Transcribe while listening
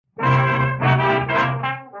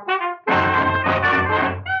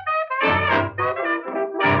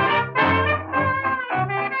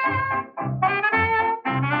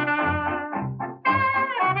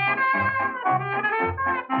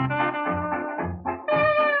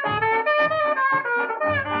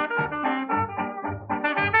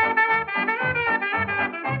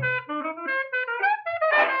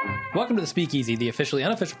Welcome to the Speakeasy, the officially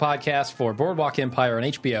unofficial podcast for Boardwalk Empire on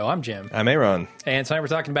HBO. I'm Jim. I'm Aaron. And tonight we're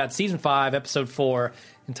talking about Season 5, Episode 4,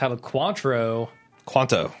 entitled Quanto,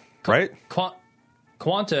 right?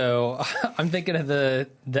 Quanto. I'm thinking of the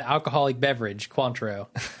alcoholic beverage, Cointreau.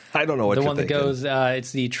 I don't know what the you're one that thinking. goes,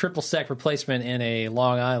 it's the triple sec replacement in a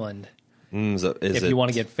Long Island. If you want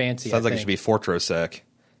to get fancy, sounds like it should be Fortro Sec,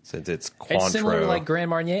 since it's Cointreau. It's similar to like Grand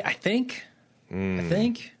Marnier, I think.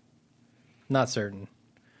 Not certain.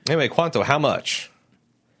 Anyway, Quanto, how much?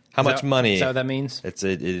 How much money? Is that what that means? It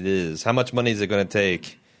is. How much money is it going to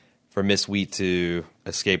take for Miss Wheat to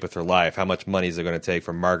escape with her life? How much money is it going to take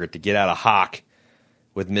for Margaret to get out of hock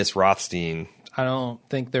with Miss Rothstein? I don't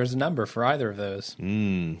think there's a number for either of those.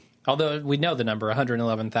 Although we know the number,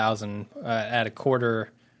 111,000 at a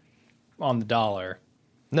quarter on the dollar.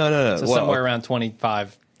 No. So somewhere around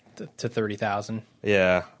 25 to 30,000.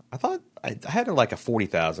 Yeah, I thought I had like a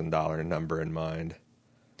 $40,000 number in mind.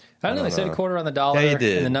 I don't know. They said a quarter on the dollar. Yeah, you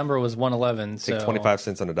did. And the number was 111. So 25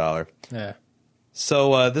 cents on a dollar. Yeah.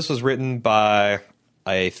 So this was written by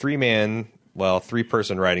a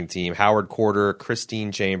three-person writing team: Howard Corder,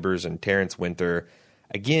 Christine Chambers, and Terrence Winter.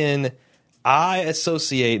 Again, I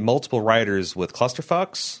associate multiple writers with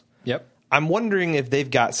clusterfucks. Yep. I'm wondering if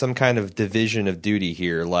they've got some kind of division of duty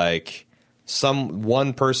here, like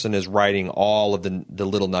one person is writing all of the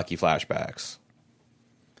Little Nucky flashbacks.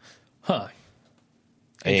 Huh.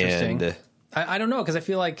 Interesting. And I don't know, because I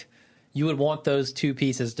feel like you would want those two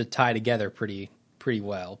pieces to tie together pretty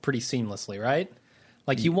well, pretty seamlessly, right?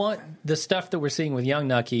 Like you want the stuff that we're seeing with young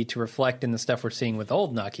Nucky to reflect in the stuff we're seeing with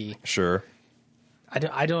old Nucky. Sure.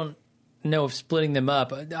 I don't know if splitting them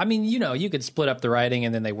up. I mean, you could split up the writing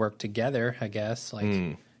and then they work together, I guess.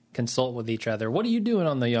 Like consult with each other. What are you doing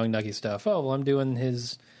on the young Nucky stuff? Oh, well, I'm doing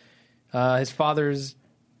his father's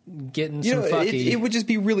getting some fucky. It would just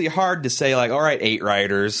be really hard to say, like, all right, 8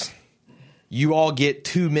 writers, you all get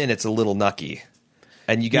 2 minutes of Little Nucky,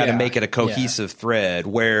 and you got to make it a cohesive thread,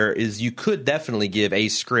 whereas you could definitely give a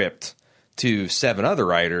script to 7 other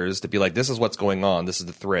writers to be like, this is what's going on, this is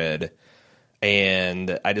the thread.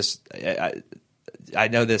 And I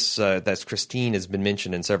know this that Christine has been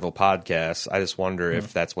mentioned in several podcasts. I just wonder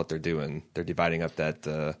if that's what they're doing. They're dividing up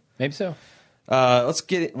that. Maybe so. Let's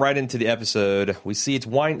get right into the episode. We see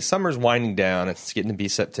summer's winding down. It's getting to be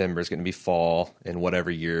September. It's getting to be fall in whatever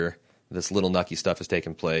year this Little Nucky stuff is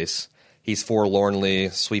taking place. He's forlornly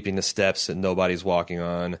sweeping the steps that nobody's walking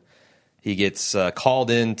on. He gets called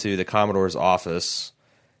into the Commodore's office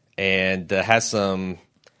and has some,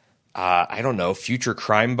 future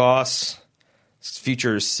crime boss,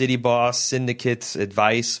 future city boss, syndicate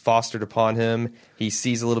advice fostered upon him. He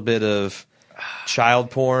sees a little bit of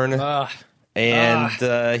child porn.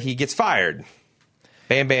 And he gets fired.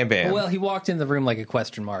 Bam, bam, bam. Well, he walked in the room like a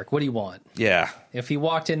question mark. What do you want? Yeah. If he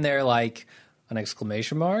walked in there like an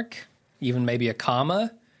exclamation mark, even maybe a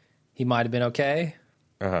comma, he might have been okay.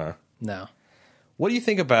 Uh-huh. No. What do you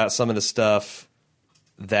think about some of the stuff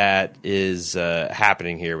that is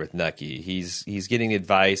happening here with Nucky? He's getting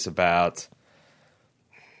advice about,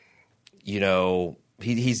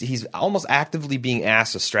 he's almost actively being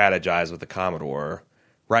asked to strategize with the Commodore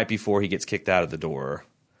right before he gets kicked out of the door.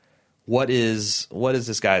 What is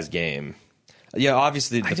this guy's game? Yeah,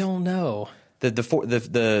 obviously I don't know.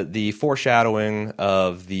 The foreshadowing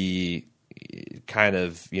of the kind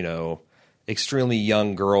of, extremely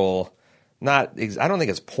young girl. I don't think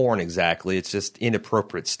it's porn exactly. It's just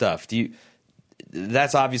inappropriate stuff.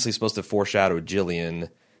 That's obviously supposed to foreshadow Jillian.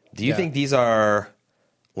 Do you think these are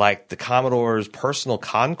like the Commodore's personal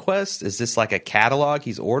conquest? Is this like a catalog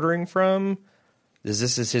he's ordering from? Is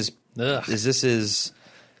this his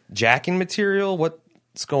jacking material?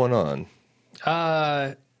 What's going on?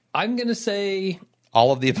 I'm gonna say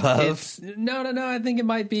all of the above. No. I think it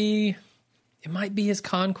might be his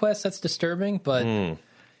conquest. That's disturbing, but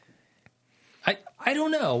I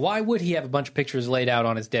don't know. Why would he have a bunch of pictures laid out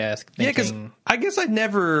on his desk? Yeah, because I guess I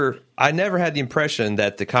never had the impression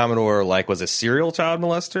that the Commodore was a serial child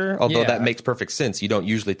molester. Although that makes perfect sense. You don't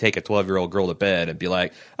usually take a 12-year-old girl to bed and be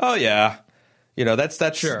like, oh yeah. That's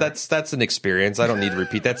an experience. I don't need to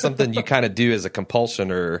repeat. That's something you kind of do as a compulsion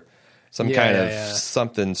or some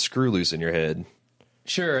something screw loose in your head.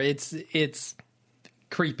 Sure, it's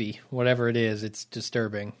creepy. Whatever it is, it's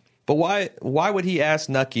disturbing. But why would he ask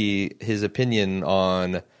Nucky his opinion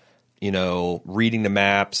on, reading the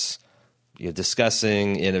maps,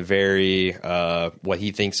 discussing in a very what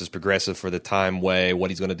he thinks is progressive for the time way, what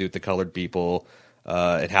he's going to do with the colored people,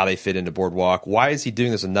 and how they fit into Boardwalk? Why is he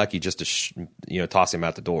doing this with Nucky just to toss him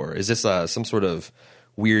out the door? Is this some sort of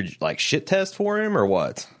weird shit test for him or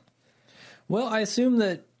what? Well, I assume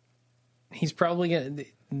that he's probably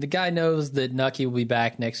the guy knows that Nucky will be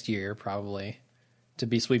back next year, probably, to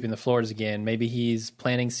be sweeping the floors again. Maybe he's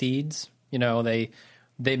planting seeds. You know, they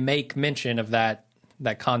make mention of that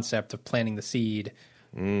concept of planting the seed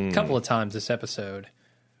a couple of times this episode.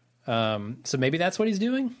 So maybe that's what he's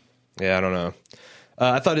doing? Yeah, I don't know.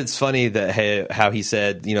 I thought it's funny that how he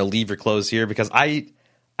said, you know, leave your clothes here, because I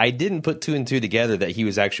didn't put two and two together that he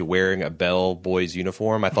was actually wearing a bellboy's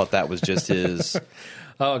uniform. I thought that was just his...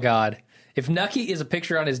 Oh, God. If Nucky is a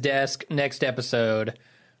picture on his desk next episode,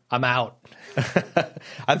 I'm out.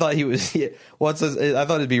 I thought he was... Yeah, well, I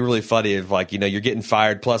thought it'd be really funny if, like, you know, you're getting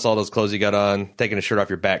fired, plus all those clothes you got on, taking a shirt off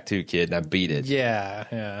your back too, kid, and I beat it.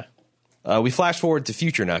 Yeah. We flash forward to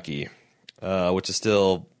future Nucky, which is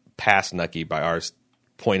still past Nucky by our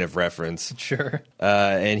point of reference. Sure.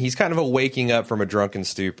 And he's kind of waking up from a drunken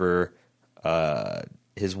stupor.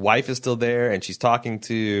 His wife is still there, and she's talking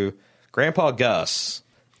to Grandpa Gus,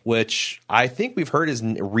 which I think we've heard his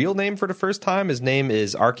real name for the first time. His name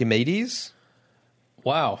is Archimedes.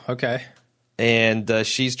 Wow, okay. And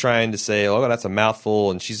she's trying to say, oh, that's a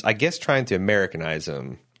mouthful, and she's, I guess, trying to Americanize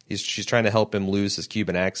him. She's trying to help him lose his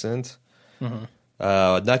Cuban accent. Mm-hmm.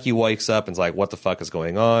 Nucky wakes up and's like, what the fuck is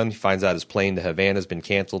going on? He finds out his plane to Havana has been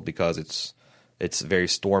canceled because it's very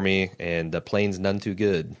stormy and the plane's none too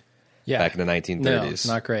good. Yeah. Back in the 1930s.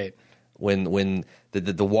 No, not great. When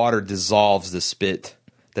the water dissolves the spit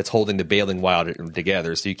that's holding the bailing wire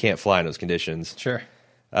together, so you can't fly in those conditions. Sure.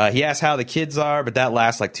 He asks how the kids are, but that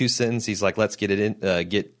lasts like 2 sentences. He's like, let's get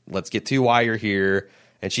to why you're here.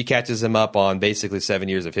 And she catches him up on basically 7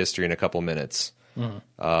 years of history in a couple minutes.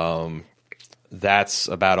 Mm-hmm. That's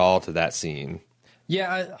about all to that scene.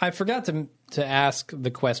 Yeah, I forgot to ask the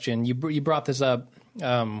question. You brought this up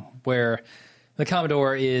where the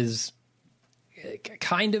Commodore is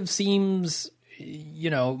kind of seems, you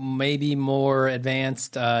know, maybe more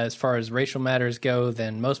advanced as far as racial matters go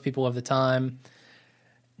than most people of the time.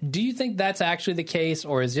 Do you think that's actually the case,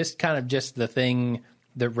 or is this kind of just the thing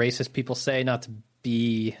that racist people say not to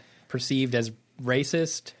be perceived as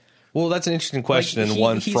racist? Well, that's an interesting question, and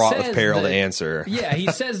one fraught with peril to answer. Yeah, he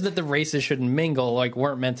says that the races shouldn't mingle, like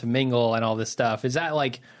weren't meant to mingle and all this stuff. Is that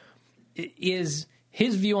like, is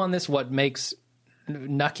his view on this what makes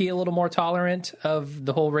Nucky a little more tolerant of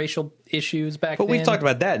the whole racial issues back then? But we've talked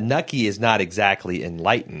about that. Nucky is not exactly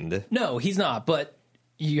enlightened. No, he's not, but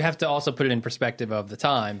you have to also put it in perspective of the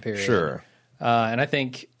time period. Sure. And I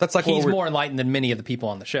think that's like he's more enlightened than many of the people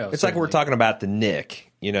on the show. It's certainly. Like we're talking about the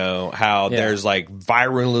Nick, you know, how there's like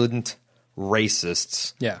virulent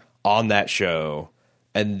racists on that show.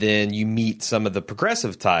 And then you meet some of the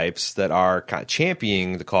progressive types that are kind of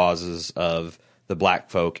championing the causes of the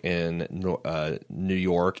black folk in New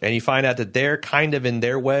York. And you find out that they're kind of in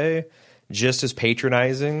their way just as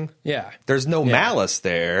patronizing. Yeah. There's no malice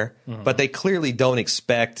there, but they clearly don't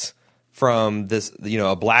expect from this, you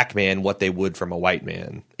know, a black man what they would from a white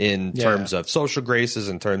man in terms of social graces,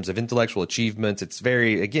 in terms of intellectual achievements. It's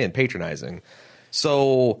very, again, patronizing.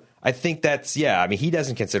 So I think that's, I mean, he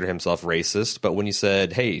doesn't consider himself racist, but when you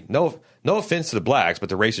said, hey, no offense to the blacks, but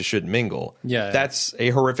the races shouldn't mingle, that's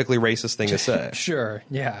a horrifically racist thing to say. Sure,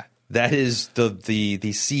 yeah. That is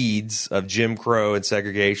the seeds of Jim Crow and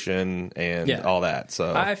segregation and all that.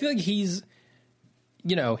 So I feel like he's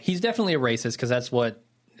definitely a racist because that's what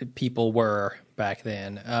people were back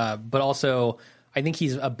then. But also, I think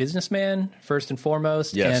he's a businessman first and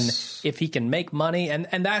foremost. Yes. And if he can make money,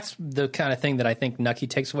 and that's the kind of thing that I think Nucky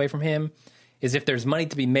takes away from him, is if there's money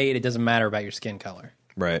to be made, it doesn't matter about your skin color.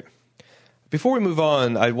 Right. Before we move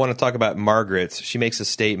on, I want to talk about Margaret. She makes a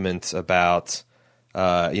statement about,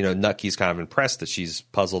 Nucky's kind of impressed that she's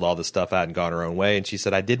puzzled all this stuff out and gone her own way. And she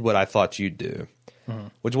said, I did what I thought you'd do,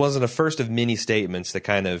 which wasn't the first of many statements that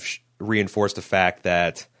kind of reinforced the fact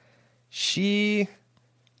that she,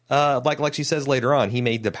 like she says later on, he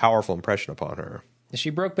made the powerful impression upon her. She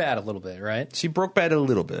broke bad a little bit, right? She broke bad a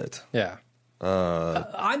little bit. Yeah.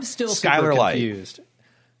 I'm still Skylar super confused. Light.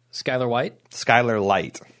 Skylar White? Skylar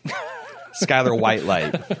Light. Skylar White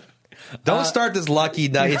Light. Don't start this lucky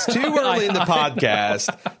night. It's too early in the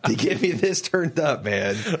podcast to get me this turned up,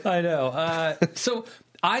 man. I know. So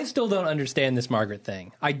I still don't understand this Margaret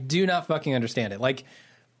thing. I do not fucking understand it. Like,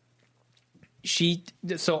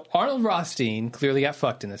 so Arnold Rothstein clearly got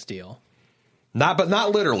fucked in this deal. But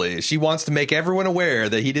not literally. She wants to make everyone aware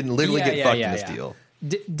that he didn't literally get fucked in this deal.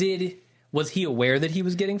 Was he aware that he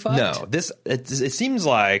was getting fucked? No. It seems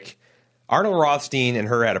like Arnold Rothstein and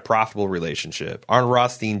her had a profitable relationship. Arnold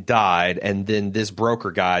Rothstein died, and then this broker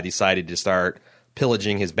guy decided to start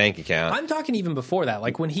pillaging his bank account. I'm talking even before that.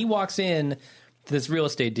 Like when he walks in to this real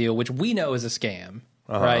estate deal, which we know is a scam,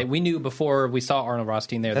 right? We knew before we saw Arnold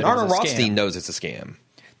Rothstein there that and it was Arnold a scam. Rothstein knows it's a scam.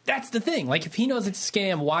 That's the thing. Like, if he knows it's a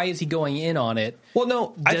scam, why is he going in on it? Well,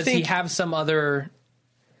 no, Does he have some other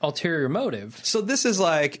ulterior motive? So this is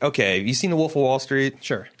like, okay, you seen The Wolf of Wall Street?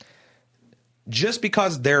 Sure. Just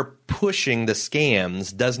because they're pushing the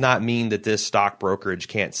scams does not mean that this stock brokerage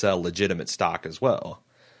can't sell legitimate stock as well.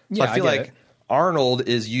 So Yeah, I feel I get like it. Arnold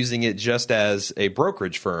is using it just as a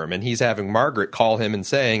brokerage firm, and he's having Margaret call him and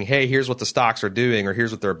saying, hey, here's what the stocks are doing, or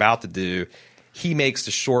here's what they're about to do. He makes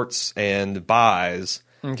the shorts and buys.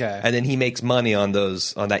 Okay. And then he makes money on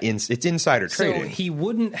those, on that. It's insider trading. So he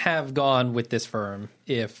wouldn't have gone with this firm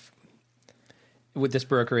with this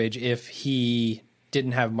brokerage if he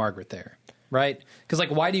didn't have Margaret there, right? Because,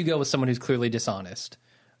 like, why do you go with someone who's clearly dishonest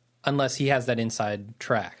unless he has that inside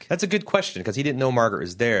track? That's a good question because he didn't know Margaret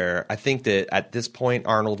was there. I think that at this point,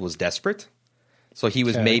 Arnold was desperate. So he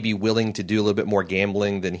was maybe willing to do a little bit more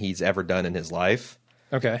gambling than he's ever done in his life.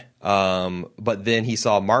 Okay. But then he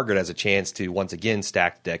saw Margaret as a chance to once again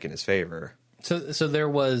stack the deck in his favor. So there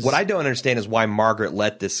was... What I don't understand is why Margaret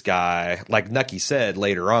let this guy, like Nucky said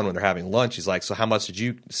later on when they're having lunch, he's like, so how much did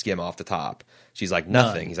you skim off the top? She's like,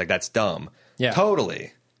 nothing. None. He's like, that's dumb. Yeah.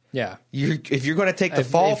 Totally. Yeah. If you're going to take the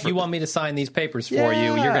fall if for... you want me to sign these papers for Yeah.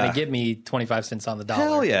 you, you're going to give me 25 cents on the dollar.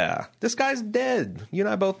 Hell yeah. This guy's dead. You and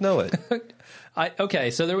I both know it.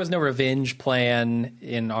 Okay, so there was no revenge plan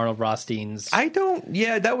in Arnold Rothstein's...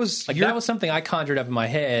 That was... that was something I conjured up in my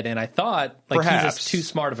head, and I thought, like, he's Perhaps. just too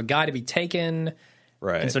smart of a guy to be taken.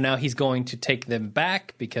 Right. And so now he's going to take them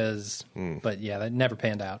back because... But, yeah, that never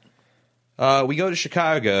panned out. We go to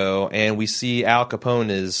Chicago, and we see Al Capone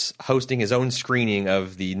is hosting his own screening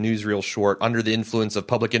of the newsreel short Under the Influence of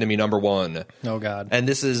Public Enemy No. 1. Oh, God. And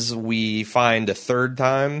this is, we find, a third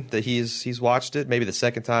time that he's watched it. Maybe the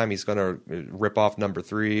second time he's going to rip off number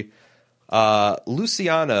 3.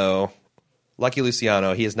 Luciano, Lucky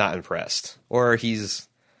Luciano, he is not impressed. Or he's...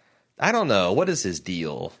 I don't know. What is his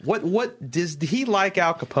deal? What does he like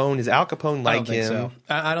Al Capone? Does Al Capone like him? So.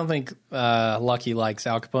 I don't think Lucky likes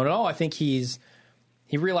Al Capone at all. I think he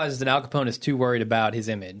realizes that Al Capone is too worried about his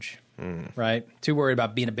image, right? Too worried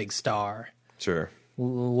about being a big star. Sure.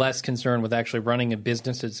 Less concerned with actually running a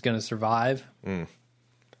business that's going to survive.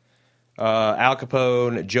 Al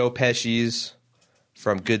Capone, Joe Pesci's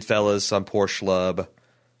from Goodfellas, some poor schlub.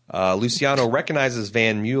 Luciano recognizes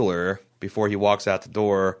Van Mueller before he walks out the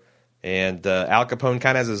door. And Al Capone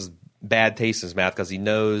kind of has his bad taste in his mouth because he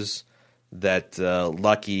knows that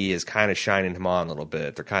Lucky is kind of shining him on a little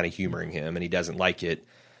bit. They're kind of humoring him, and he doesn't like it.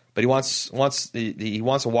 But he wants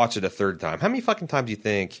to watch it a third time. How many fucking times do you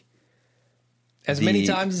think? As many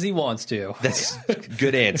times as he wants to. That's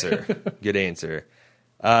good answer. Good answer.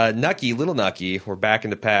 Nucky, little Nucky, we're back in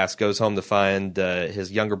the past, goes home to find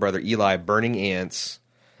his younger brother Eli burning ants.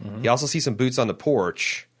 He also sees some boots on the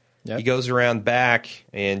porch. Yep. He goes around back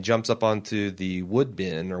and jumps up onto the wood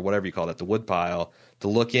bin, or whatever you call it, the wood pile, to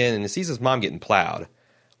look in, and he sees his mom getting plowed.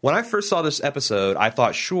 When I first saw this episode, I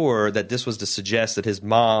thought sure that this was to suggest that his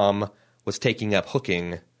mom was taking up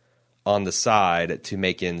hooking on the side to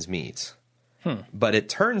make ends meet. But it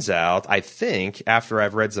turns out, I think, after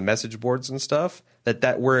I've read some message boards and stuff,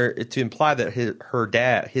 that were to imply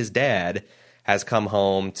that his dad has come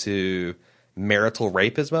home to marital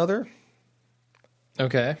rape his mother.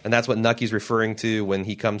 Okay. And that's what Nucky's referring to when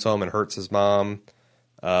he comes home and hurts his mom.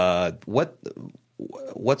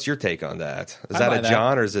 What's your take on that? Is that a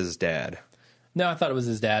John or is it his dad? No, I thought it was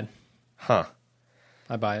his dad. Huh.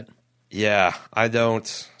 I buy it. Yeah, I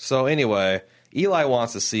don't. So anyway, Eli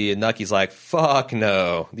wants to see, and Nucky's like, "Fuck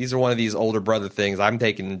no! These are one of these older brother things. I'm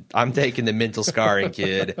taking the mental scarring,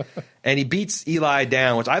 kid." And he beats Eli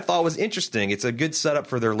down, which I thought was interesting. It's a good setup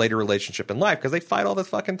for their later relationship in life because they fight all the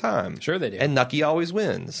fucking time. Sure they do. And Nucky always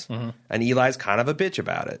wins, and Eli's kind of a bitch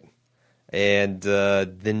about it. And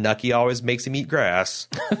then Nucky always makes him eat grass.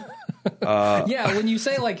 Yeah, when you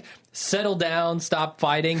say, like, settle down, stop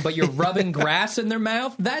fighting, but you're rubbing grass in their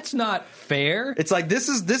mouth, that's not fair. It's like, this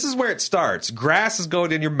is where it starts. Grass is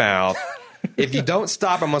going in your mouth. If you don't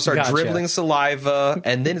stop, I'm going to start dribbling saliva,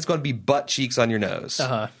 and then it's going to be butt cheeks on your nose.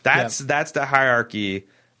 That's the hierarchy.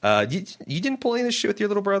 You didn't pull any of this shit with your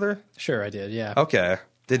little brother? Sure, I did, yeah. Okay.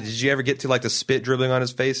 Did you ever get to, like, the spit dribbling on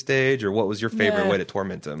his face stage, or what was your favorite way to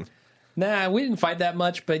torment him? Nah, we didn't fight that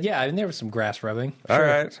much, but yeah, there was some grass rubbing.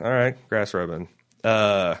 Sure. All right, grass rubbing.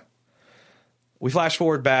 We flash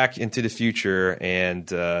forward back into the future, and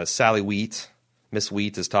Sally Wheat, Miss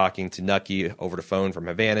Wheat, is talking to Nucky over the phone from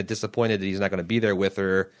Havana, disappointed that he's not going to be there with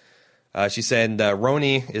her. She said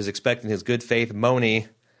Roni is expecting his good faith Moni,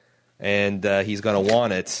 and he's going to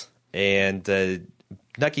want it. And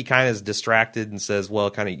Nucky kind of is distracted and says,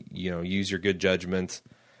 well, kind of, use your good judgment.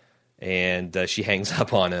 And she hangs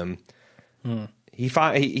up on him.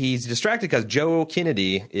 he's distracted because Joe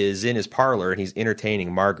Kennedy is in his parlor and he's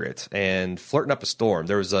entertaining Margaret and flirting up a storm.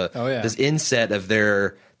 There was this inset of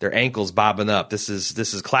their ankles bobbing up. This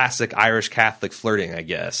is classic Irish Catholic flirting, I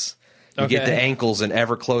guess. You get the ankles in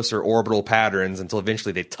ever closer orbital patterns until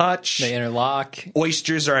eventually they touch. They interlock.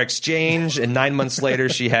 Oysters are exchanged, and 9 months later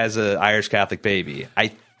she has an Irish Catholic baby.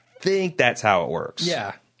 I think that's how it works.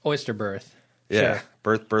 Yeah, oyster birth. Yeah,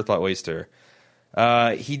 sure. birth by oyster.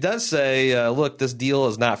 He does say, look, this deal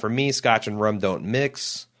is not for me. Scotch and rum don't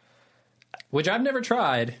mix. Which I've never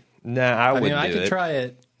tried. Nah, I wouldn't I could try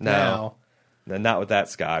it now. No, not with that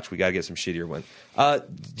scotch. We got to get some shittier one.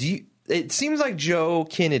 It seems like Joe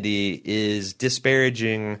Kennedy is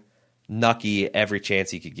disparaging Nucky every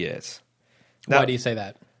chance he could get. Now, why do you say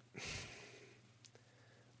that?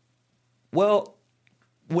 Well,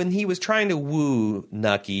 when he was trying to woo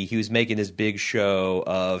Nucky, he was making this big show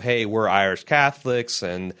of, hey, we're Irish Catholics,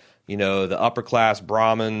 and the upper class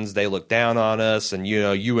Brahmins, they look down on us, and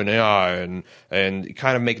you and I, and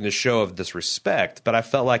kind of making a show of this respect. But I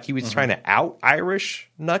felt like he was trying to out Irish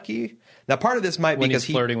Nucky. Now, part of this might be because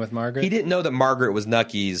he's flirting with Margaret. He didn't know that Margaret was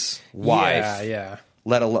Nucky's wife,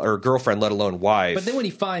 or girlfriend, let alone wife. But then when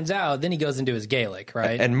he finds out, then he goes into his Gaelic,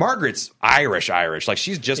 right? And Margaret's Irish, like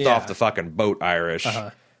she's just off the fucking boat Irish,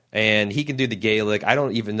 and he can do the Gaelic. I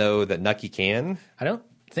don't even know that Nucky can. I don't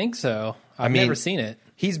think so. I've never seen it.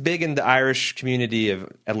 He's big in the Irish community of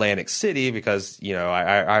Atlantic City because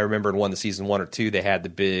I remember in one of the season 1 or 2 they had the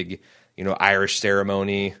big. Irish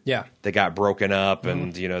ceremony. Yeah. They got broken up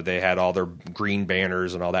and, they had all their green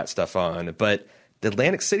banners and all that stuff on. But the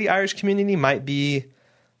Atlantic City Irish community might be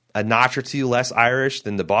a notch or two less Irish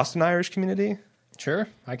than the Boston Irish community. Sure.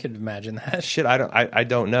 I could imagine that. Shit, I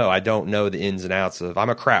don't know. I don't know the ins and outs of.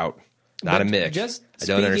 I'm a kraut, not a Mick. I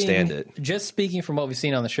don't understand it. Just speaking from what we've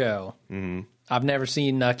seen on the show, I've never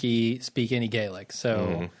seen Nucky speak any Gaelic,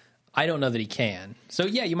 so I don't know that he can. So,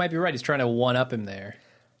 yeah, you might be right. He's trying to one-up him there.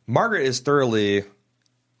 Margaret is thoroughly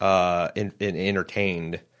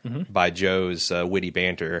entertained by Joe's witty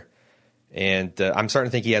banter, and I'm starting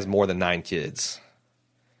to think he has more than 9 kids.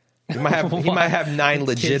 He might have 9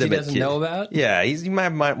 legitimate kids. He doesn't know about? Yeah, he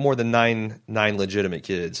might have more than nine legitimate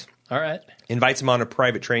kids. All right. Invites him on a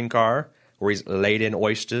private train car where he's laid in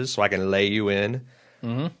oysters, so I can lay you in.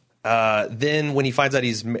 Then when he finds out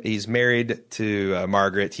he's married to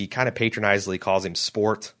Margaret, he kind of patronizingly calls him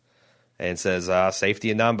sport. And says,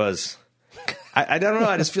 safety in numbers. I don't know.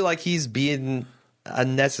 I just feel like he's being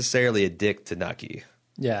unnecessarily a dick to Nucky.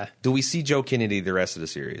 Yeah. Do we see Joe Kennedy the rest of the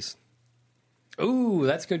series? Ooh,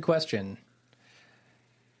 that's a good question.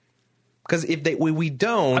 Because if we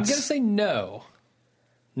don't... I'm going to say no.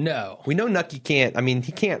 No. We know Nucky can't... I mean,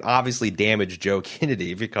 he can't obviously damage Joe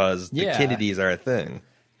Kennedy because the Kennedys are a thing.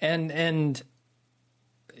 And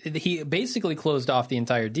he basically closed off the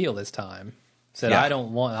entire deal this time. Said, I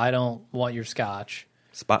don't want your scotch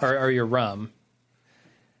or your rum.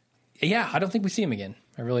 Yeah, I don't think we see him again.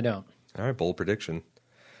 I really don't. All right, bold prediction.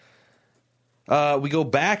 We go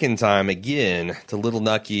back in time again to little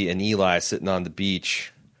Nucky and Eli sitting on the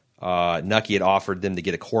beach. Nucky had offered them to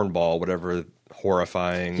get a cornball, whatever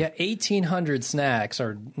horrifying. Yeah, 1800 snacks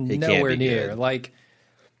are nowhere near. Good. Like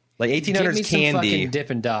 1800s give me candy. Some fucking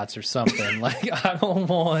Dippin' Dots or something. I don't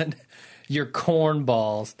want your corn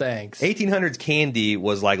balls, thanks. 1800s candy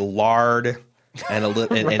was like lard and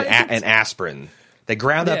and aspirin. They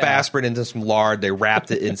ground up aspirin into some lard. They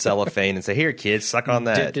wrapped it in cellophane and say, "Here, kids, suck on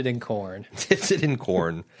that." Dipped it in corn. Dipped it in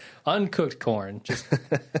corn. Uncooked corn.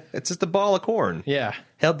 It's just a ball of corn. Yeah.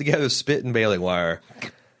 Held together with spit and baling wire.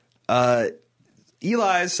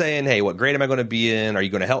 Eli's saying, "Hey, what grade am I going to be in? Are you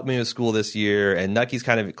going to help me with school this year?" And Nucky's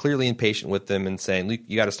kind of clearly impatient with them and saying, "Luke,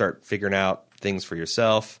 you got to start figuring out things for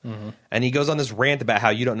yourself." And he goes on this rant about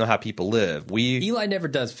how you don't know how people live. Eli never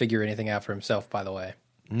does figure anything out for himself, by the way.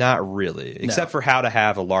 Not really, except for how to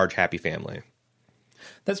have a large, happy family.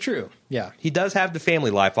 That's true. Yeah, he does have the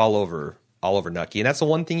family life all over Nucky, and that's the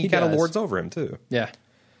one thing he kind of lords over him too. Yeah.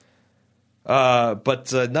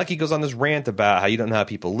 But Nucky goes on this rant about how you don't know how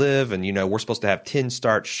people live, and we're supposed to have 10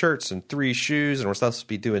 starched shirts and 3 shoes, and we're supposed to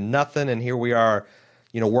be doing nothing, and here we are,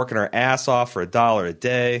 working our ass off for $1 a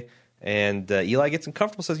day. And Eli gets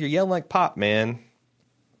uncomfortable, says, "You're yelling like Pop, man.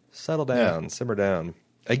 Settle down, simmer down."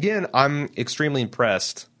 Again, I'm extremely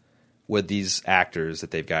impressed with these actors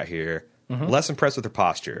that they've got here. Less impressed with their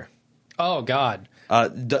posture. Oh, God.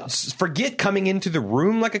 Forget coming into the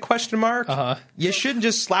room like a question mark. You shouldn't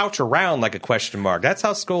just slouch around like a question mark. That's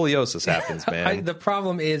how scoliosis happens, man. The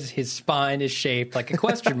problem is his spine is shaped like a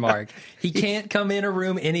question mark. He can't come in a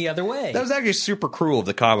room any other way. That was actually super cruel of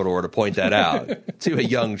the Commodore to point that out to a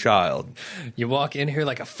young child. You walk in here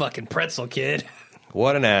like a fucking pretzel, kid.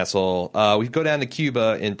 What an asshole. We go down to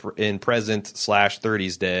Cuba in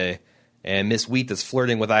present/30s day, and Miss Wheat is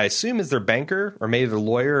flirting with, I assume, is their banker or maybe their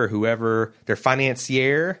lawyer or whoever, their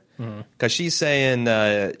financier, because she's saying,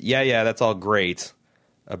 yeah, that's all great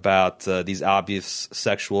about these obvious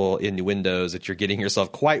sexual innuendos that you're getting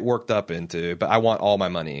yourself quite worked up into, but I want all my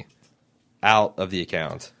money out of the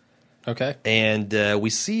account. Okay. And we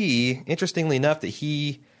see, interestingly enough, that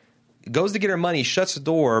he goes to get her money, shuts the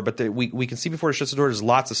door, but we can see before he shuts the door there's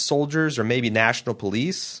lots of soldiers or maybe national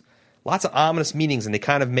police, lots of ominous meetings, and they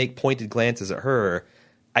kind of make pointed glances at her.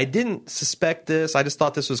 I didn't suspect this. I just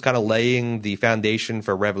thought this was kind of laying the foundation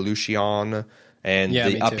for revolution and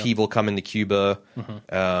the upheaval coming to Cuba.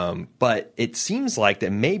 But it seems like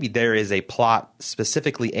that maybe there is a plot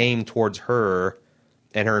specifically aimed towards her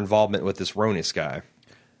and her involvement with this Ronis guy.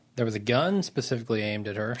 There was a gun specifically aimed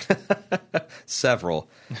at her. Several.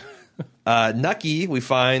 Nucky, we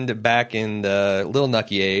find back in the Little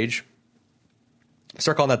Nucky age.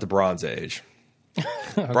 Start calling that the Bronze Age.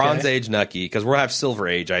 Okay. Bronze Age Nucky, because we'll have Silver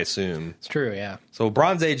Age, I assume. It's true, yeah. So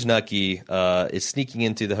Bronze Age Nucky is sneaking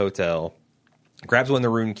into the hotel, grabs one of the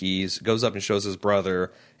room keys, goes up and shows his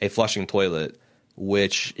brother a flushing toilet,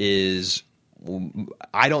 which is,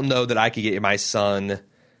 I don't know that I could get my son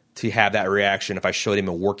to have that reaction if I showed him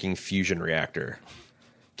a working fusion reactor.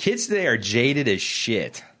 Kids today are jaded as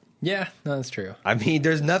shit. Yeah, no, that's true. I mean,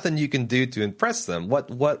 there's nothing you can do to impress them.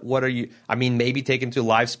 What are you? I mean, maybe take them to a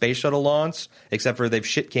live space shuttle launch, except for they've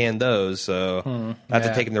shit canned those, so I have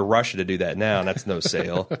to take them to Russia to do that now, and that's no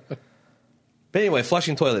sale. But anyway,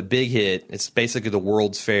 flushing toilet, big hit. It's basically the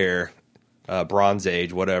World's Fair, Bronze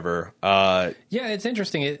Age, whatever. Yeah, it's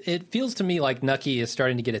interesting. It feels to me like Nucky is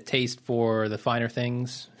starting to get a taste for the finer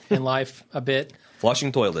things in life a bit.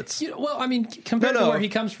 Flushing toilets. Well, I mean, compared to where he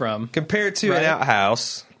comes from. Compared to an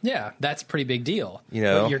outhouse. Yeah, that's a pretty big deal. You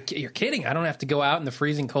know, but you're kidding. I don't have to go out in the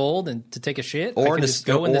freezing cold and to take a shit. Or I can just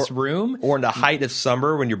go in this room. Or in the height of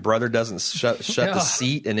summer when your brother doesn't shut the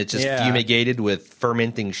seat and it's just fumigated with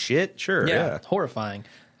fermenting shit. Sure, yeah. Horrifying.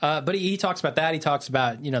 But he talks about that. He talks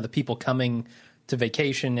about, the people coming to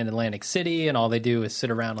vacation in Atlantic City and all they do is sit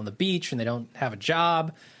around on the beach and they don't have a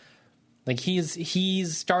job. Like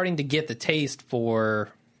he's starting to get the taste for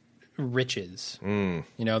riches, and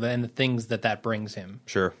the things that brings him.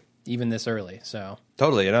 Sure. Even this early, so.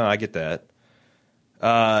 Totally, I get that.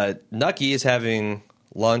 Nucky is having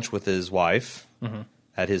lunch with his wife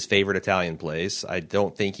at his favorite Italian place. I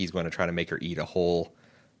don't think he's going to try to make her eat a whole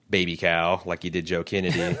baby cow like he did Joe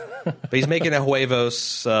Kennedy. But he's making a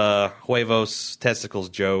huevos testicles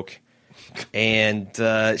joke.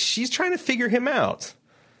 And she's trying to figure him out.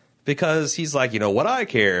 Because he's like, what I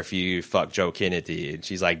care if you fuck Joe Kennedy? And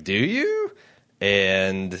she's like, do you?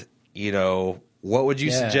 And, what would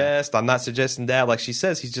you suggest? I'm not suggesting that. Like she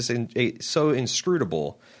says, he's just so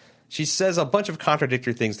inscrutable. She says a bunch of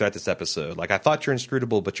contradictory things throughout this episode. Like, I thought you're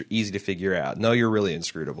inscrutable, but you're easy to figure out. No, you're really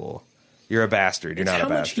inscrutable. You're a bastard. You're not a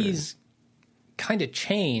bastard. How much he's kind of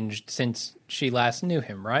changed since she last knew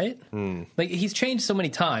him, right? Like, he's changed so many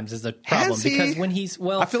times is the problem. Has he? Because when he's,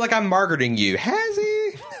 I feel like I'm marketing you. Has he?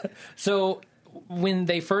 So when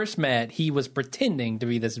they first met, he was pretending to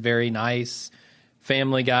be this very nice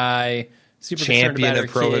family guy, super champion of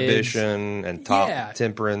prohibition and top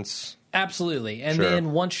temperance. Absolutely. And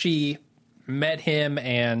then once she met him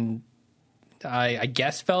and I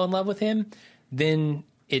guess fell in love with him, then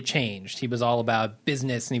it changed. He was all about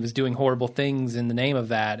business and he was doing horrible things in the name of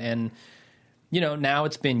that. And, now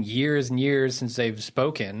it's been years and years since they've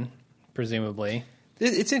spoken, presumably.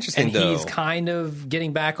 It's interesting, and he's kind of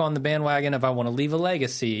getting back on the bandwagon of I want to leave a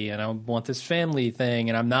legacy and I want this family thing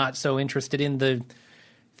and I'm not so interested in the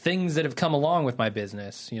things that have come along with my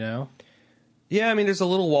business, Yeah, I mean, there's a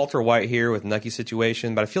little Walter White here with Nucky's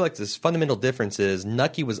situation, but I feel like this fundamental difference is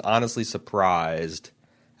Nucky was honestly surprised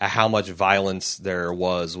at how much violence there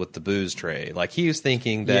was with the booze trade. Like, he was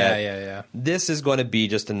thinking that this is going to be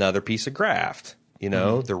just another piece of graft.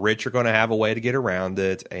 The rich are going to have a way to get around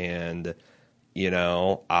it and...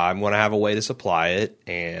 I'm going to have a way to supply it,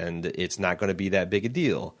 and it's not going to be that big a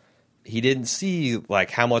deal. He didn't see,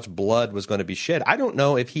 how much blood was going to be shed. I don't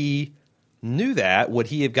know if he knew that, would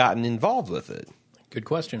he have gotten involved with it? Good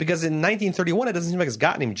question. Because in 1931, it doesn't seem like it's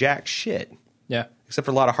gotten him jack shit. Yeah. Except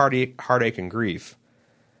for a lot of heartache and grief.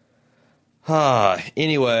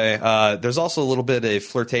 Anyway, there's also a little bit of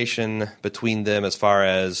flirtation between them as far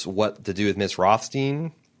as what to do with Miss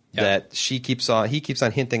Rothstein. That he keeps on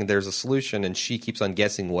hinting there's a solution, and she keeps on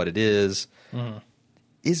guessing what it is.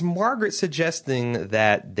 is Margaret suggesting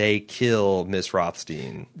that they kill Miss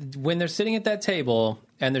Rothstein? When they're sitting at that table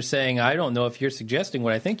and they're saying, I don't know if you're suggesting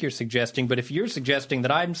what I think you're suggesting, but if you're suggesting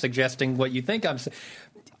that I'm suggesting what you think it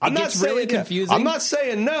gets really confusing. I'm not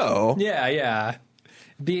saying no. Yeah.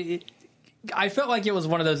 I felt like it was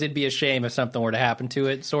one of those it'd be a shame if something were to happen to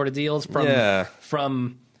it sort of deals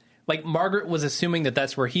from like Margaret was assuming that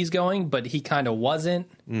that's where he's going, but he kind of wasn't.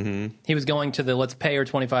 Mm-hmm. He was going to let's pay her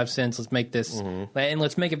 25 cents, let's make this, and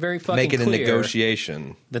let's make it very fucking clear. Make it a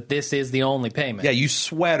negotiation. That this is the only payment. Yeah, you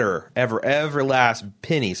sweat her every last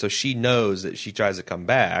penny so she knows that she tries to come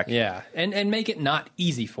back. Yeah, and make it not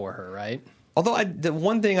easy for her, right? Although the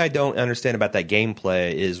one thing I don't understand about that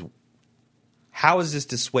gameplay is how is this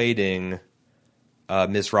dissuading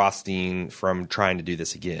Miss Rothstein from trying to do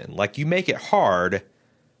this again? Like, you make it hard,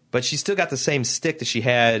 but she's still got the same stick that she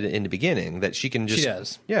had in the beginning that she can just... She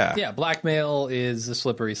does. Yeah. Yeah, blackmail is a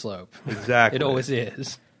slippery slope. Exactly. It always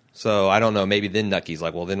is. So, I don't know, maybe then Nucky's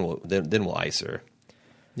like, well, then we'll ice her.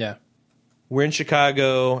 Yeah. We're in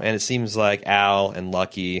Chicago, and it seems like Al and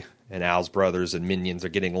Lucky and Al's brothers and minions are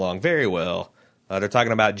getting along very well. They're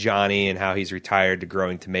talking about Johnny and how he's retired to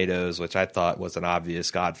growing tomatoes, which I thought was an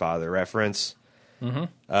obvious Godfather reference. Mm-hmm.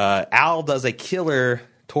 Al does a killer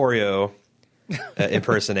Torrio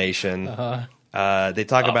impersonation. They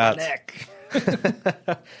talk about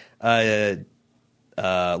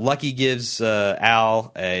Lucky gives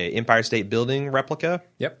Al a Empire State Building replica.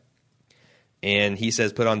 Yep. And he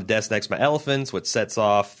says, put on the desk next to my elephants, which sets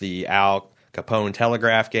off the Al Capone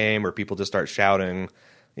telegraph game where people just start shouting,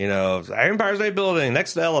 Empire State Building,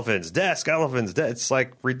 next to elephants, desk, elephants. It's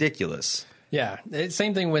like ridiculous. Yeah,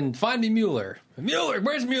 same thing when find me Mueller. Mueller,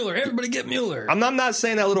 where's Mueller? Everybody get Mueller. I'm not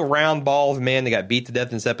saying that little round ball of a man that got beat to death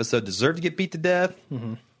in this episode deserved to get beat to death,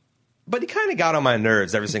 but he kind of got on my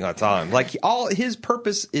nerves every single time. Like, all his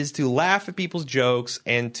purpose is to laugh at people's jokes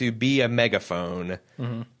and to be a megaphone,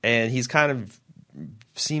 and he's kind of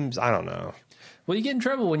seems, I don't know. Well, you get in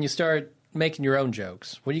trouble when you start making your own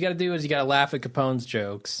jokes. What you got to do is you got to laugh at Capone's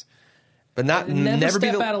jokes. But never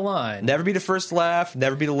step out of line. Never be the first to laugh.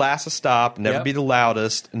 Never be the last to stop. Never be the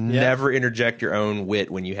loudest. Never interject your own wit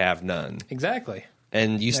when you have none. Exactly.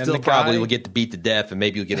 And you still probably will get beat to death, and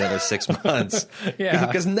maybe you'll get another 6 months. Yeah.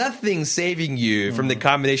 Because nothing's saving you from the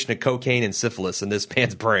combination of cocaine and syphilis in this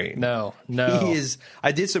man's brain. No.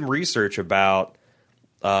 I did some research about.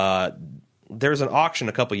 There was an auction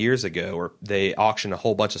a couple years ago where they auctioned a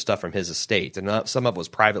whole bunch of stuff from his estate, and some of it was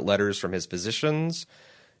private letters from his physicians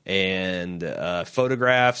and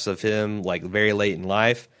photographs of him like very late in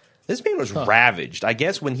life. This man was ravaged. I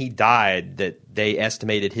guess when he died, that they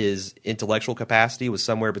estimated his intellectual capacity was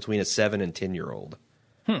somewhere between a 7 and 10-year-old.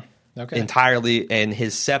 Okay. Entirely, and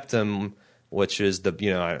his septum, which is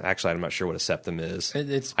actually I'm not sure what a septum is.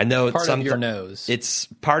 It's I know part of your nose. It's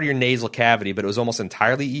part of your nasal cavity, but it was almost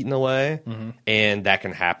entirely eaten away, and that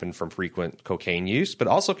can happen from frequent cocaine use, but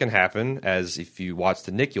also can happen, as if you watch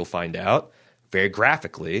the Nick, you'll find out, very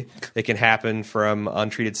graphically, it can happen from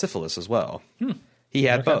untreated syphilis as well. He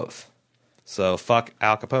had both. So fuck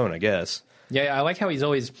Al Capone, I guess. Yeah, I like how he's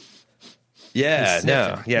always... Yeah,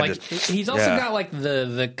 no. Yeah, like, he's also got like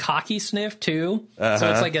the cocky sniff too.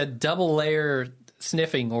 So it's like a double layer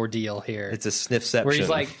sniffing ordeal here. It's a sniffception. Where he's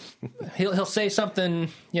like, he'll say something,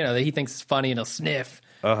 that he thinks is funny and he'll sniff.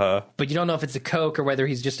 But you don't know if it's a Coke or whether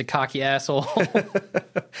he's just a cocky asshole.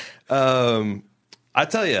 I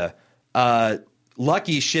tell you,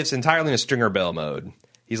 Lucky shifts entirely into Stringer Bell mode.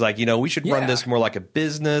 He's like, we should run this more like a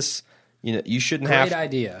business. You shouldn't Great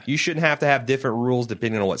idea. You shouldn't have to have different rules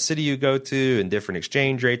depending on what city you go to and different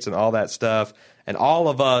exchange rates and all that stuff. And all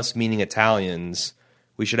of us, meaning Italians,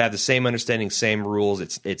 we should have the same understanding, same rules.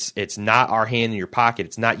 It's not our hand in your pocket.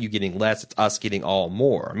 It's not you getting less. It's us getting all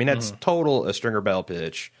more. I mean, that's total a Stringer Bell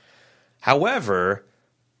pitch. However,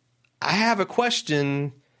 I have a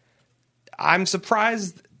question. I'm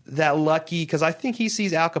surprised that Lucky, because I think he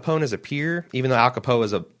sees Al Capone as a peer, even though Al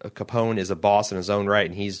Capone is a boss in his own right,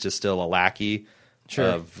 and he's just still a lackey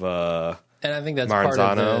of and I think that's Maranzano.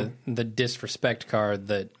 part of the disrespect card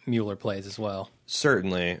that Mueller plays as well.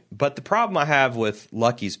 Certainly. But the problem I have with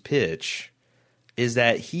Lucky's pitch is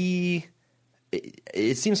that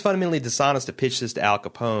it seems fundamentally dishonest to pitch this to Al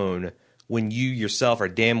Capone when you yourself are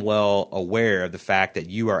damn well aware of the fact that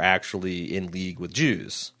you are actually in league with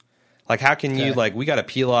Jews. Like, how can you, we got to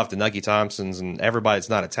peel off the Nucky Thompsons and everybody that's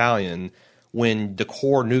not Italian when the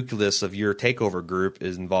core nucleus of your takeover group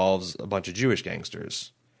involves a bunch of Jewish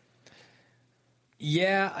gangsters?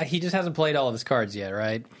 Yeah, he just hasn't played all of his cards yet,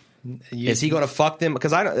 right? Is he going to fuck them?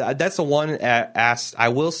 Because that's the one I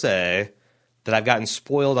will say that I've gotten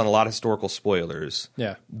spoiled on a lot of historical spoilers.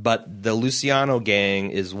 Yeah. But the Luciano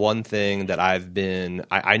gang is one thing that I've been.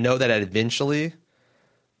 I know that eventually,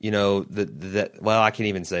 well, I can't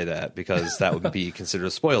even say that because that would be considered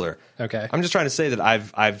a spoiler. Okay. I'm just trying to say that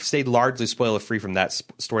I've stayed largely spoiler free from that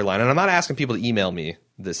storyline, and I'm not asking people to email me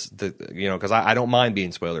because I don't mind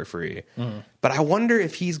being spoiler free. But I wonder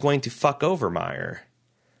if he's going to fuck over Meyer,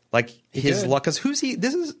 like his luck. Because who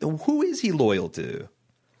is he loyal to?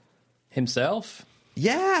 Himself?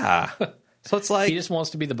 Yeah. So it's like he just wants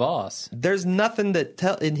to be the boss. There's nothing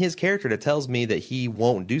in his character that tells me that he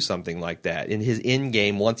won't do something like that. In his end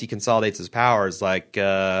game, once he consolidates his powers, like,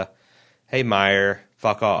 hey, Meyer,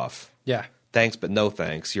 fuck off. Yeah. Thanks, but no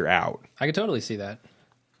thanks. You're out. I could totally see that.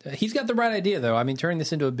 He's got the right idea, though. I mean, turning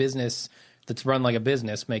this into a business that's run like a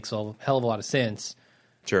business makes a hell of a lot of sense.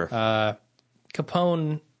 Sure.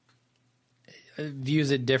 Capone views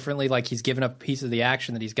it differently, like he's given up a piece of the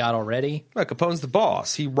action that he's got already. Well, Capone's the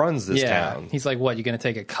boss. He runs this town. He's like, what, you're going to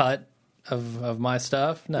take a cut of my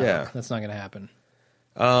stuff? No, that's not going to happen.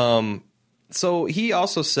 So he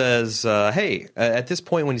also says, hey, at this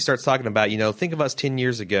point when he starts talking about, think of us 10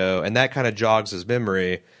 years ago, and that kind of jogs his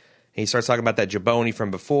memory. He starts talking about that Jaboni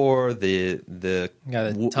from before, the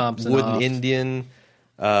Thompson wooden off. Indian.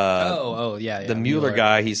 Yeah. The Mueller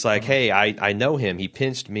guy, he's like, hey, I know him. He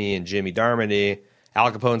pinched me and Jimmy Darmody.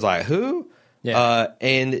 Al Capone's like, who? Yeah.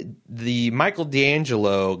 And the Michael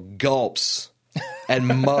D'Angelo gulps and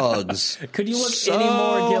mugs. Could you look so any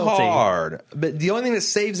more guilty? Hard. But the only thing that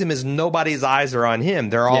saves him is nobody's eyes are on him.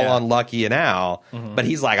 They're all on Lucky and Al. But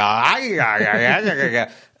he's like, I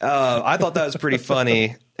thought that was pretty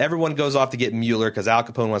funny. Everyone goes off to get Mueller because Al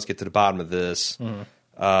Capone wants to get to the bottom of this.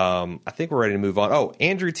 I think we're ready to move on. Oh,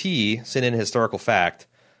 Andrew T. sent in a historical fact.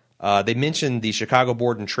 They mentioned the Chicago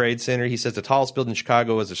Board and Trade Center. He says the tallest building in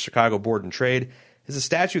Chicago is the Chicago Board and Trade. It's a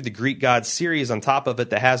statue of the Greek god Ceres on top of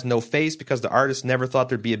it that has no face because the artist never thought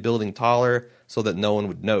there'd be a building taller so that no one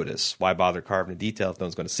would notice. Why bother carving a detail if no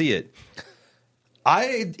one's going to see it?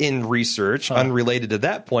 I, in research, unrelated to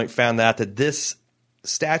that point, found out that this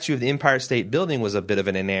statue of the Empire State Building was a bit of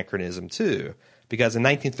an anachronism, too. Because in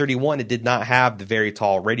 1931, it did not have the very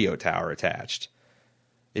tall radio tower attached.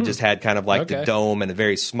 It just had kind of like the dome and a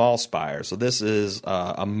very small spire. So this is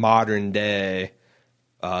a modern day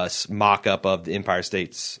mock-up of the Empire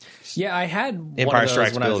State's Yeah, I had one Empire of those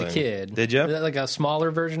Strikes when Building. I was a kid. Did you? Like a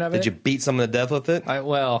smaller version of it? Did you beat someone to death with it?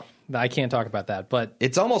 I can't talk about that, but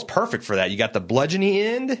It's almost perfect for that. You got the bludgeony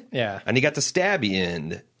end, and you got the stabby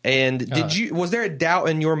end. And was there a doubt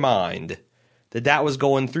in your mind that was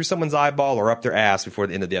going through someone's eyeball or up their ass before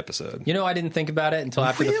the end of the episode? I didn't think about it until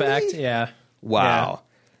after the fact. Yeah. Wow. Yeah.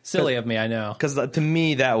 Silly of me, I know. Because to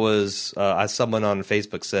me, that was, as someone on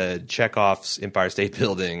Facebook said, Chekhov's Empire State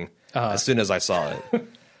Building as soon as I saw it.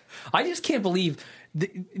 I just can't believe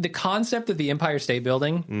the concept of the Empire State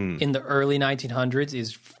Building in the early 1900s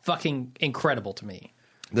is fucking incredible to me.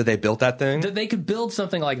 That they built that thing? That they could build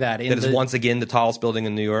something like that. That is once again the tallest building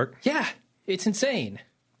in New York? Yeah. It's insane.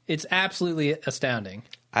 It's absolutely astounding.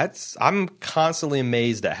 I'm constantly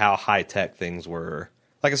amazed at how high-tech things were.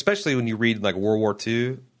 Like, especially when you read, like, World War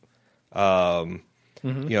II. Other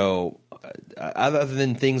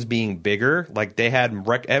than things being bigger, like they had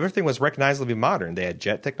everything was recognizably modern. They had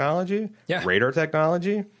jet technology, radar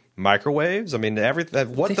technology, microwaves. I mean,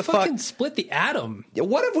 everything. What the fuck? They fucking split the atom.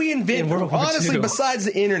 What have we invented? Honestly, besides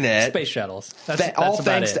the internet, space shuttles. All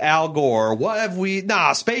thanks to Al Gore. What have we?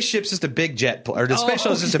 Nah, spaceship's just a big jet plane. Or the space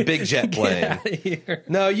shuttle's just a big jet plane. Get out of here.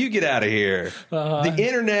 No, you get out of here. The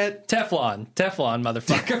internet, Teflon,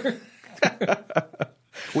 motherfucker.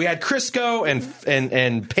 We had Crisco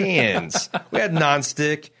and pans. We had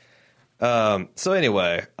nonstick. So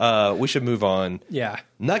anyway, we should move on. Yeah.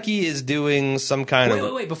 Nucky is doing some kind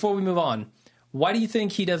of... Wait. Before we move on, why do you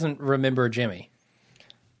think he doesn't remember Jimmy?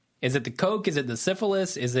 Is it the coke? Is it the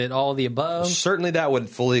syphilis? Is it all of the above? Certainly that would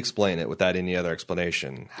fully explain it without any other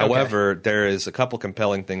explanation. However, there is a couple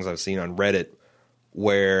compelling things I've seen on Reddit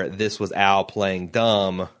where this was Al playing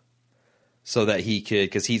dumb so that he could...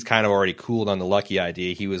 Because he's kind of already cooled on the Lucky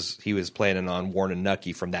idea. He was planning on warning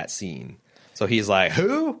Nucky from that scene. So he's like,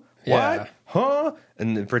 who? Yeah. What? Huh?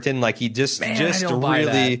 And pretend like he just to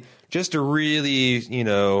really,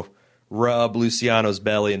 rub Luciano's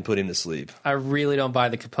belly and put him to sleep. I really don't buy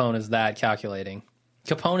the Capone is that calculating.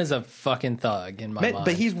 Capone is a fucking thug in my mind.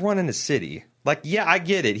 But he's running a city. Like, yeah, I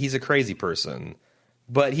get it. He's a crazy person.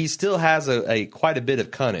 But he still has a quite a bit of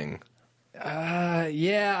cunning.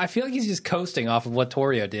 Yeah, I feel like he's just coasting off of what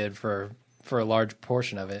Torrio did for a large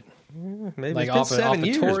portion of it. Maybe like it's been 7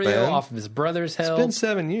 years, Torrio, man. off of his brother's help. It's been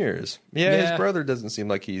 7 years. Yeah, his brother doesn't seem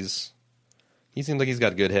like he's He seems like he's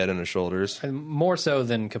got a good head on his shoulders. And more so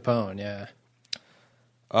than Capone, yeah.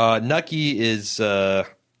 Nucky is, I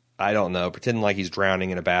don't know, pretending like he's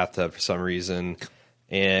drowning in a bathtub for some reason.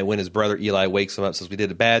 And when his brother Eli wakes him up, says, we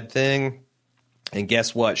did a bad thing. And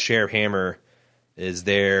guess what? Sheriff Hammer is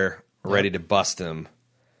there ready to bust him.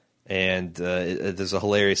 And there's a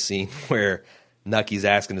hilarious scene where Nucky's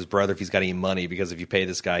asking his brother if he's got any money, because if you pay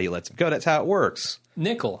this guy, he lets him go. That's how it works.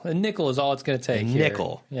 Nickel. A nickel is all it's going to take.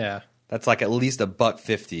 Nickel. Here. Yeah. That's like at least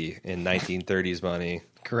 $1.50 in 1930s money.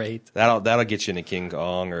 Great. That'll get you into King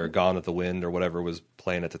Kong or Gone with the Wind or whatever was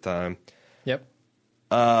playing at the time. Yep.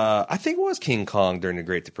 I think it was King Kong during the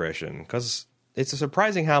Great Depression, because it's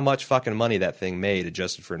surprising how much fucking money that thing made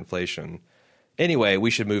adjusted for inflation. Anyway, we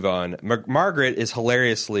should move on. Margaret is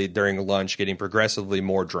hilariously during lunch getting progressively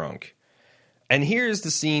more drunk. And here's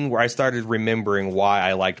the scene where I started remembering why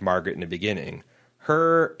I liked Margaret in the beginning.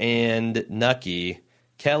 Her and Nucky,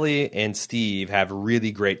 Kelly and Steve have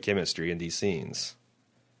really great chemistry in these scenes.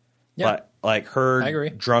 Yeah. Like her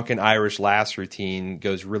drunken Irish lass routine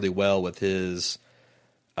goes really well with his.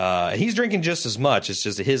 He's drinking just as much. It's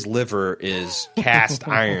just that his liver is cast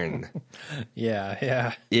iron.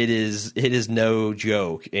 Yeah. It is no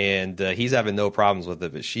joke, and he's having no problems with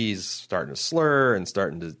it. But she's starting to slur and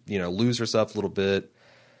starting to lose herself a little bit.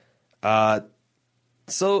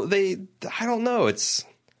 So I don't know. It's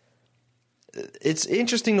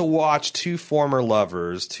interesting to watch two former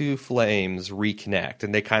lovers, two flames reconnect,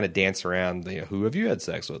 and they kind of dance around. Who have you had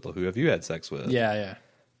sex with? Who have you had sex with? Yeah.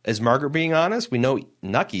 Is Margaret being honest? We know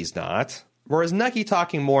Nucky's not. Or is Nucky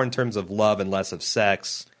talking more in terms of love and less of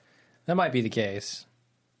sex? That might be the case.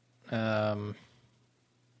 I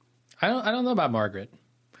don't know about Margaret.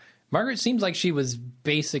 Margaret seems like she was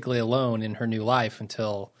basically alone in her new life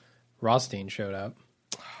until Rothstein showed up.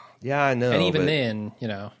 Yeah, I know. And even then,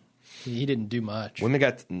 he didn't do much. Women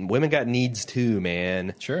got needs too,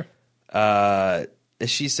 man. Sure.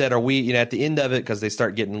 She said, are we, at the end of it, because things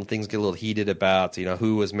get a little heated about,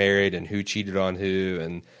 who was married and who cheated on who.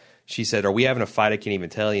 And she said, are we having a fight? I can't even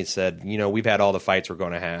tell. He said, we've had all the fights we're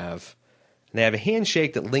going to have. And they have a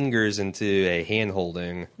handshake that lingers into a hand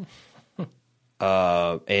holding and,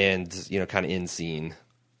 kind of end scene.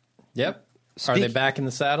 Yep. Are they back in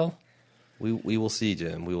the saddle? We will see,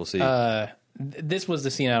 Jim. We will see. This was the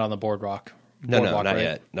scene out on the boardwalk. No, not right?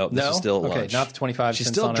 Yet. Nope, this is still at lunch. Okay, not the 25 She's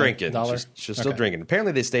cents still on drinking. She's still drinking.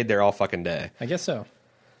 Apparently they stayed there all fucking day. I guess so.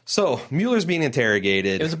 So, Mueller's being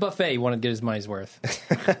interrogated. It was a buffet. He wanted to get his money's worth.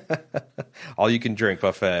 All you can drink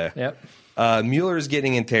buffet. Yep. Mueller's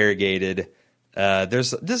getting interrogated.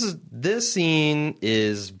 This scene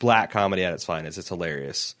is black comedy at its finest. It's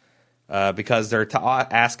hilarious. Because they're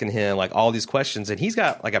asking him like all these questions, and he's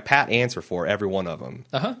got like a pat answer for every one of them.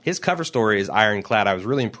 Uh-huh. His cover story is ironclad. I was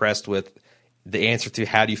really impressed with the answer to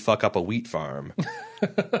how do you fuck up a wheat farm.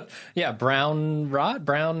 Yeah, brown rust?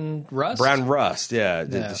 Brown rust, yeah.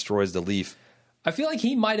 It destroys the leaf. I feel like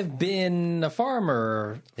he might have been a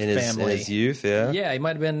farmer in family. his youth, yeah. Yeah, he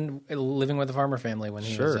might have been living with a farmer family when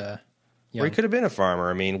he was young. Or he could have been a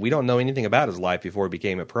farmer. I mean, we don't know anything about his life before he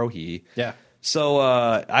became a pro-he. Yeah. So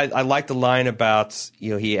I like the line about,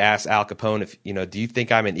 he asked Al Capone, if do you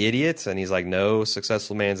think I'm an idiot? And he's like, no,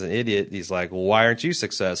 successful man's an idiot. He's like, well, why aren't you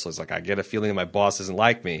successful? He's like, I get a feeling that my boss doesn't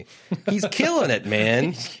like me. He's killing it,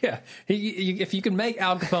 man. Yeah. If you can make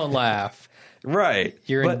Al Capone laugh, right,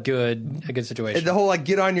 you're in a good situation. The whole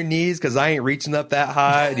get on your knees because I ain't reaching up that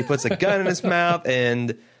high. And he puts a gun in his mouth,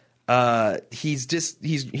 and he's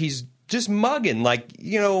just mugging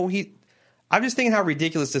I'm just thinking how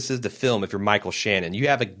ridiculous this is to film if you're Michael Shannon. You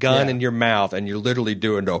have a gun in your mouth and you're literally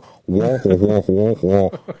doing the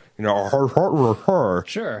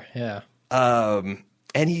Sure, yeah.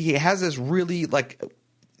 And he has this really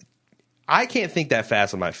I can't think that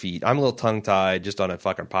fast on my feet. I'm a little tongue tied just on a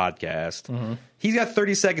fucking podcast. Mm-hmm. He's got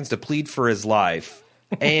 30 seconds to plead for his life.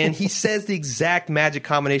 And he says the exact magic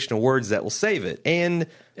combination of words that will save it. And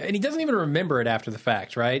he doesn't even remember it after the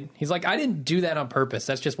fact, right? He's like, I didn't do that on purpose.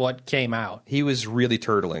 That's just what came out. He was really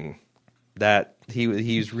turtling. That he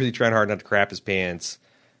was really trying hard not to crap his pants.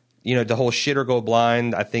 The whole shit or go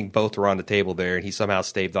blind, I think both were on the table there, and he somehow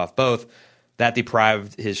staved off both. That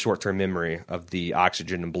deprived his short-term memory of the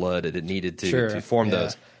oxygen and blood that it needed to form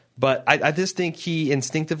those. But I just think he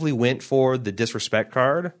instinctively went for the disrespect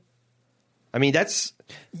card. I mean, that's...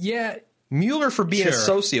 Yeah. Mueller, for being a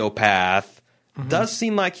sociopath, does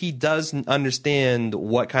seem like he does understand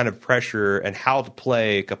what kind of pressure and how to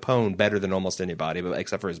play Capone better than almost anybody, but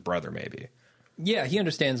except for his brother, maybe. Yeah, he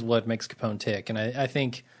understands what makes Capone tick, and I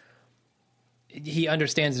think he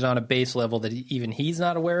understands it on a base level that even he's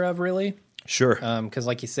not aware of, really. Sure. Because,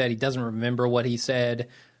 like you said, he doesn't remember what he said.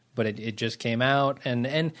 but it just came out.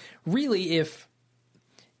 And really, if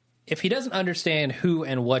he doesn't understand who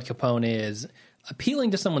and what Capone is,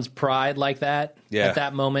 appealing to someone's pride like that at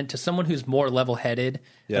that moment, to someone who's more level-headed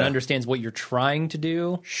and understands what you're trying to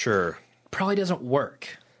do, sure, probably doesn't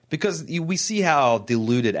work. Because we see how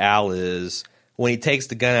deluded Al is when he takes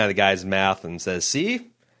the gun out of the guy's mouth and says, see,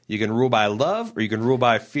 you can rule by love or you can rule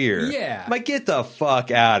by fear. Yeah. I'm like, get the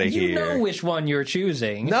fuck out of here. You know which one you're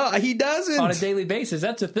choosing. No, he doesn't. On a daily basis.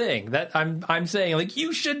 That's a thing. That I'm saying, like,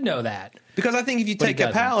 you should know that. Because I think if you take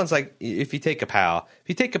Capone, it's like, if you take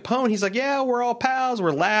Capone, he's like, yeah, we're all pals,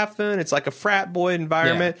 we're laughing, it's like a frat boy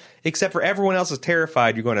environment, except for everyone else is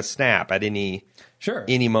terrified you're going to snap at any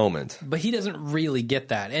moment. But he doesn't really get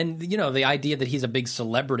that. And, you know, the idea that he's a big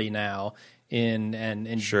celebrity now and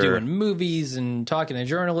doing movies and talking to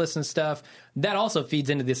journalists and stuff, that also feeds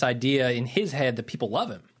into this idea in his head that people love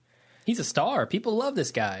him. He's a star. People love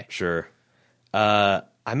this guy. Sure. I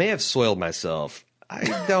may have soiled myself.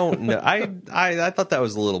 I don't know. I thought that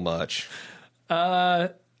was a little much. Yeah,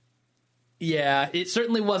 it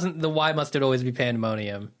certainly wasn't the why must it always be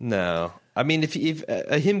pandemonium. No. I mean, if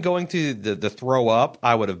him going to the throw up,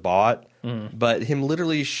 I would have bought. But him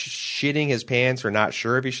literally shitting his pants or not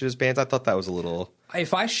sure if he shit his pants, I thought that was a little...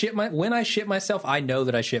 When I shit myself, I know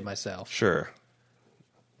that I shit myself. Sure.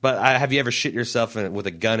 But have you ever shit yourself with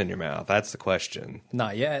a gun in your mouth? That's the question.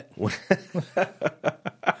 Not yet.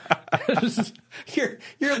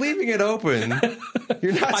 You're leaving it open.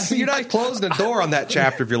 You're not closing the door on that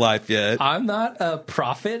chapter of your life yet. I'm not a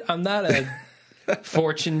prophet. I'm not a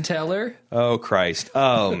fortune teller. Oh, Christ.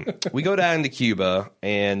 We go down to Cuba,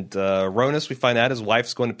 and Ronus, we find out his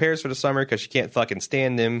wife's going to Paris for the summer because she can't fucking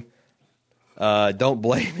stand him. Don't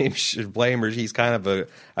blame him. Should blame her. He's kind of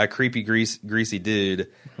a creepy, greasy dude.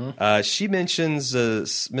 She mentions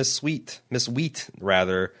Miss Wheat,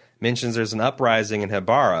 mentions there's an uprising in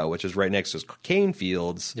Habara, which is right next to his cane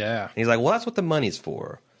fields. Yeah. And he's like, well, that's what the money's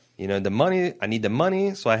for. You know, the money, I need the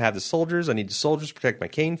money, so I have the soldiers. I need the soldiers to protect my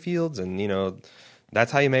cane fields, and, you know,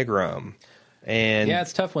 that's how you make rum. And yeah,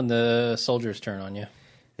 it's tough when the soldiers turn on you.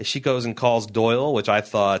 She goes and calls Doyle, which I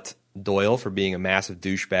thought Doyle, for being a massive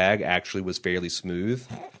douchebag, actually was fairly smooth.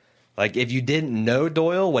 Like, if you didn't know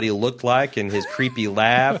Doyle, what he looked like, and his creepy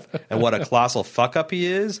laugh, and what a colossal fuck-up he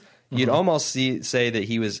is, you'd almost say that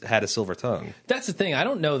he had a silver tongue. That's the thing. I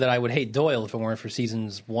don't know that I would hate Doyle if it weren't for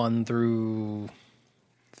seasons 1 through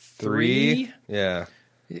 3. Yeah.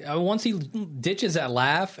 Once he ditches that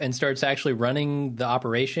laugh and starts actually running the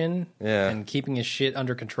operation and keeping his shit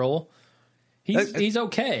under control, he's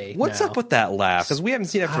okay. What's up with that laugh? Because we haven't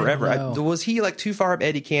seen it forever. Was he like too far up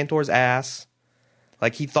Eddie Cantor's ass?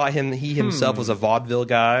 Like he thought he himself was a vaudeville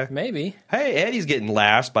guy? Maybe. Hey, Eddie's getting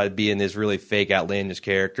laughed by being this really fake, outlandish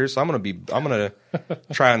character, so I'm gonna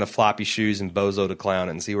try on the floppy shoes and Bozo the Clown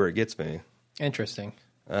and see where it gets me. Interesting.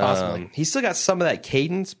 Possibly. He's still got some of that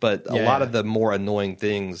cadence, but a lot of the more annoying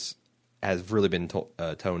things has really been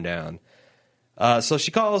toned down. So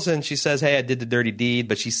she calls and she says, hey, I did the dirty deed,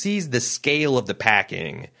 but she sees the scale of the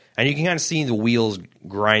packing, and you can kind of see the wheels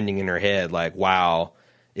grinding in her head, like, wow,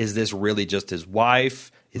 is this really just his wife?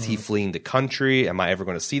 Is he fleeing the country? Am I ever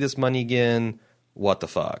going to see this money again? What the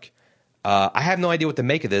fuck? I have no idea what to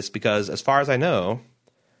make of this because, as far as I know,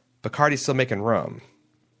 Bacardi's still making rum.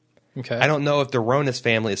 Okay. I don't know if the Ronus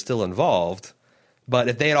family is still involved, but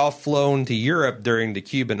if they had all flown to Europe during the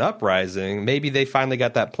Cuban uprising, maybe they finally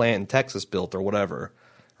got that plant in Texas built or whatever,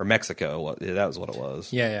 or Mexico. That was what it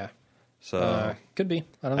was. Yeah. So could be.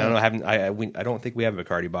 I don't know. I don't think we have a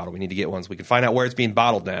Bacardi bottle. We need to get one so we can find out where it's being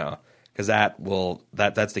bottled now, because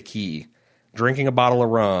that's the key. Drinking a bottle of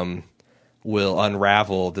rum will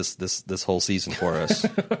unravel this whole season for us.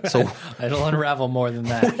 So it'll unravel more than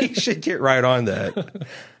that. We should get right on that.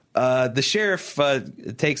 The sheriff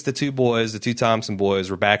takes the two Thompson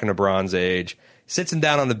boys. We're back in the Bronze Age. Sits them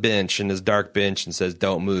down on the bench, in his dark bench, and says,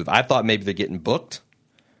 don't move. I thought maybe they're getting booked.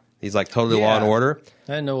 He's like totally Law and Order.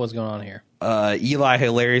 I didn't know what's going on here. Eli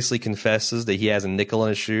hilariously confesses that he has a nickel in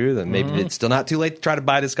his shoe, that maybe it's still not too late to try to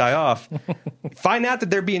buy this guy off. Find out that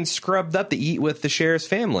they're being scrubbed up to eat with the sheriff's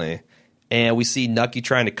family. And we see Nucky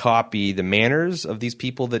trying to copy the manners of these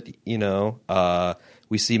people that,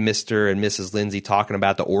 we see Mr. and Mrs. Lindsay talking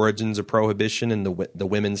about the origins of Prohibition and the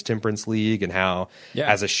Women's Temperance League, and how,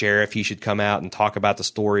 as a sheriff, he should come out and talk about the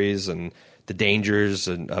stories and the dangers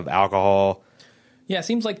of alcohol. Yeah, it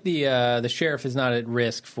seems like the sheriff is not at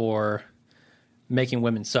risk for making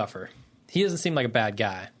women suffer. He doesn't seem like a bad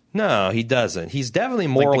guy. No, he doesn't. He's definitely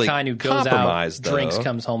morally like the kind who goes compromised, out, drinks,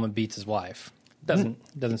 comes home, and beats his wife.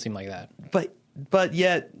 Doesn't seem like that. But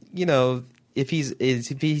yet, if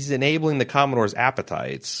he's enabling the Commodore's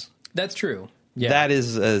appetites, that's true. that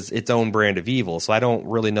is its own brand of evil. So I don't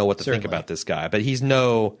really know what to think about this guy. But he's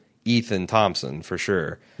no Ethan Thompson for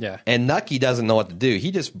sure. Yeah. And Nucky doesn't know what to do.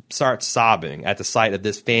 He just starts sobbing at the sight of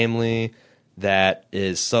this family that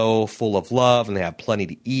is so full of love and they have plenty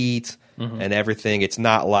to eat and everything. It's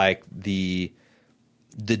not like the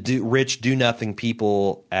rich do-nothing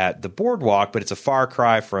people at the boardwalk, but it's a far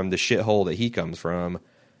cry from the shithole that he comes from.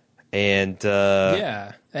 And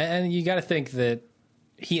yeah, and you got to think that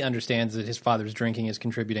he understands that his father's drinking is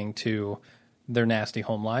contributing to their nasty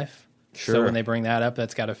home life. Sure. So when they bring that up,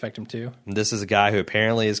 that's got to affect him too. This is a guy who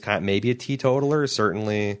apparently is maybe a teetotaler.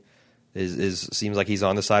 Certainly, seems like he's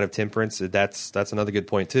on the side of temperance. That's another good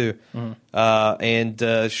point too.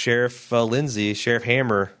 And Sheriff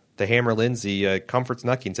Hammer, the Hammer Lindsay, comforts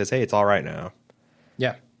Nucky and says, "Hey, it's all right now."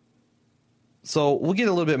 Yeah. So we'll get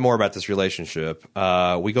a little bit more about this relationship.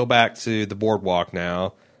 We go back to the boardwalk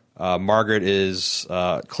now. Margaret is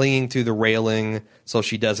clinging to the railing so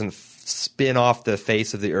she doesn't spin off the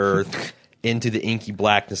face of the earth into the inky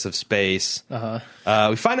blackness of space.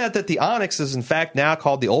 We find out that the Onyx is in fact now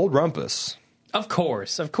called the Old Rumpus. Of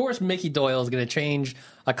course, Mickey Doyle is going to change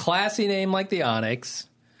a classy name like the Onyx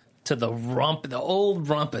to the Old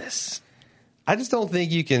Rumpus. I just don't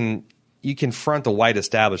think you can front the white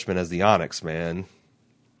establishment as the Onyx, man.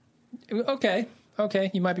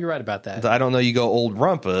 Okay, you might be right about that. I don't know you go Old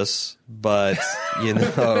Rumpus, but,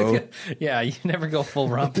 yeah, you never go full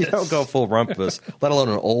Rumpus. You don't go full Rumpus, let alone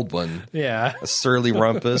an old one. Yeah. A surly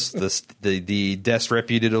Rumpus, the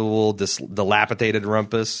disreputable, dilapidated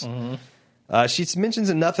Rumpus. She mentions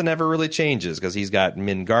that nothing ever really changes because he's got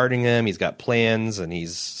men guarding him, he's got plans, and he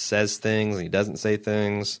says things, and he doesn't say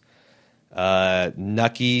things.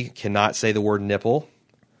 Nucky cannot say the word nipple.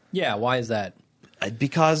 Yeah, why is that?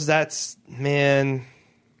 Because we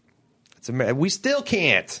still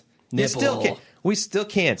can't. Nipple. We still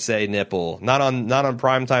can't say nipple. Not on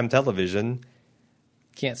primetime television.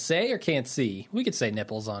 Can't say or can't see? We could say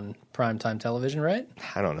nipples on primetime television, right?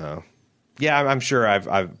 I don't know. Yeah, I'm sure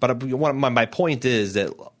but my point is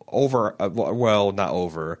that not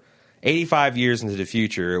over 85 years into the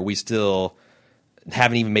future, we still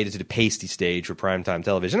haven't even made it to the pasty stage for primetime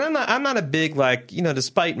television. I'm not a big,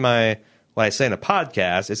 despite what I say in a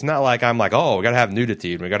podcast, it's not like I'm like, oh, we got to have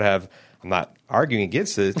nudity and I'm not arguing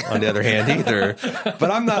against it on the other hand either. But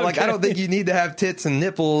I'm not I don't think you need to have tits and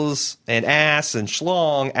nipples and ass and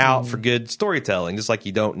schlong out for good storytelling. Just like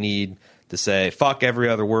you don't need to say fuck every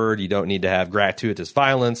other word. You don't need to have gratuitous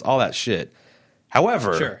violence, all that shit.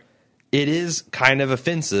 However, sure. It is kind of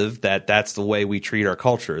offensive that that's the way we treat our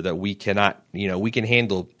culture, that we cannot, we can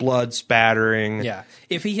handle blood spattering. Yeah.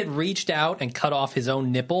 If he had reached out and cut off his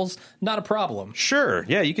own nipples, not a problem. Sure.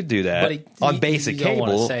 Yeah, you could do that. But on basic you don't cable.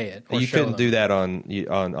 want to say it You couldn't do that on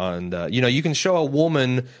you can show a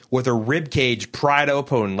woman with her rib cage pried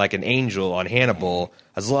open like an angel on Hannibal,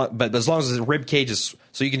 as long as the rib cage is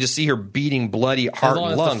so you can just see her beating bloody heart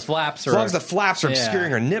and lungs. As long as the flaps are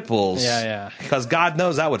obscuring her nipples. Yeah. Because God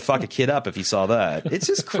knows that would fuck a kid up if he saw that. It's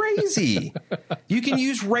just crazy. You can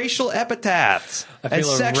use racial epithets and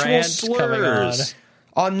sexual slurs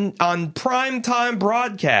on primetime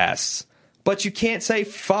broadcasts, but you can't say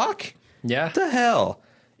fuck? Yeah. What the hell?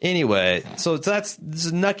 Anyway, so this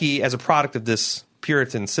is Nucky as a product of this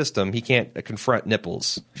Puritan system. He can't confront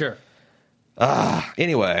nipples. Sure.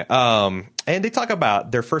 Anyway, and they talk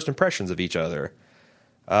about their first impressions of each other.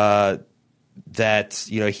 That,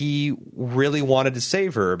 he really wanted to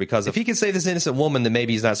save her because if he could save this innocent woman, then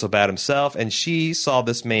maybe he's not so bad himself. And she saw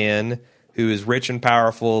this man who is rich and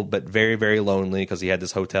powerful, but very, very lonely because he had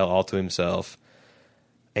this hotel all to himself.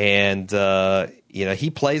 And, he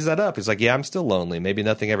plays that up. He's like, yeah, I'm still lonely. Maybe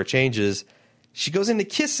nothing ever changes. She goes in to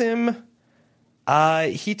kiss him.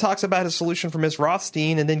 He talks about his solution for Miss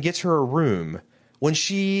Rothstein and then gets her a room. When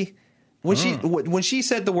she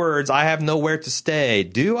said the words, "I have nowhere to stay,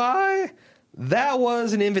 do I?" That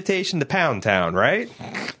was an invitation to Pound Town, right?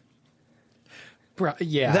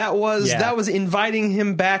 Yeah. That was inviting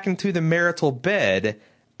him back into the marital bed,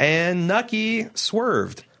 and Nucky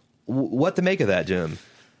swerved. What to make of that, Jim?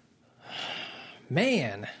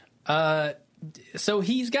 Man. So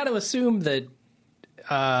he's got to assume that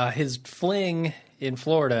his fling in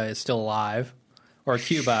Florida is still alive, or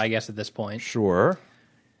Cuba, I guess, at this point. Sure.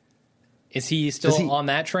 Is he still on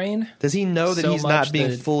that train? Does he know that he's not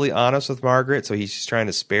being fully honest with Margaret, so he's just trying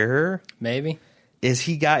to spare her? Maybe. Is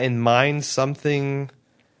he got in mind something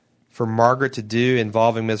for Margaret to do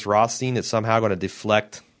involving Miss Rothstein that's somehow going to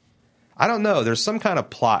deflect? I don't know. There's some kind of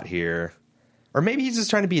plot here. Or maybe he's just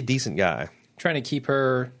trying to be a decent guy. Trying to keep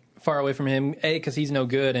her far away from him, A, because he's no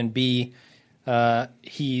good, and B,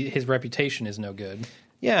 his reputation is no good.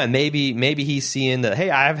 Yeah, maybe he's seeing that. Hey,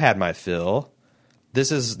 I've had my fill.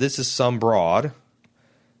 This is some broad.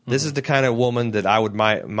 This is the kind of woman that I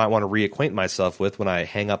might want to reacquaint myself with when I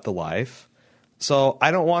hang up the life. So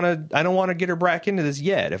I don't want to get her back into this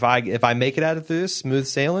yet. If I make it out of this smooth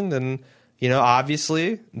sailing, then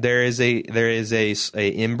obviously there is a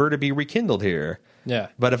ember to be rekindled here. Yeah.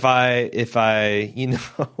 But if I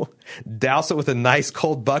douse it with a nice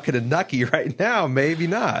cold bucket of Nucky right now, maybe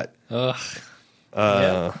not. Ugh.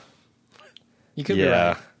 Yeah. You could be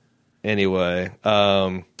right. Anyway,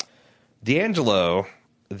 D'Angelo,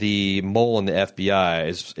 the mole in the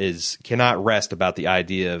FBI, is cannot rest about the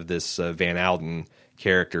idea of this Van Alden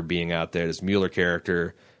character being out there, this Mueller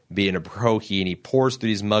character being a pro-he, and he pours through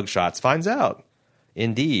these mugshots, finds out,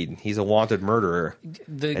 indeed, he's a wanted murderer,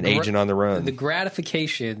 an agent on the run. The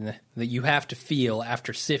gratification that you have to feel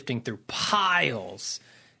after sifting through piles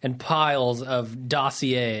and piles of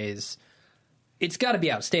dossiers, it's got to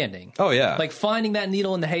be outstanding. Oh, yeah. Like, finding that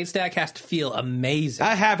needle in the haystack has to feel amazing.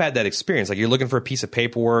 I have had that experience. Like, you're looking for a piece of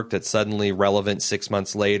paperwork that's suddenly relevant 6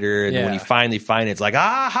 months later, and when you finally find it, it's like,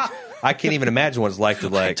 aha! I can't even imagine what it's like to,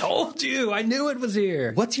 like... I told you! I knew it was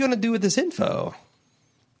here! What's he going to do with this info?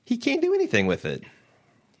 He can't do anything with it.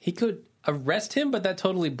 He could arrest him, but that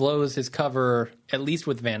totally blows his cover, at least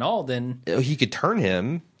with Van Alden. He could turn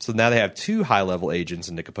him, so now they have 2 high-level agents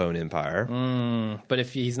in the Capone empire. But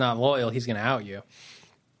if he's not loyal, he's going to out you.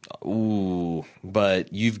 Ooh,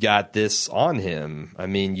 but you've got this on him. I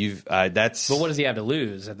mean, that's... But what does he have to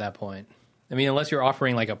lose at that point? I mean, unless you're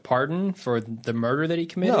offering, like, a pardon for the murder that he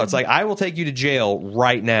committed? No, it's like, I will take you to jail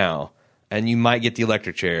right now, and you might get the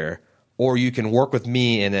electric chair. Or you can work with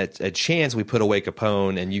me, and at a chance we put away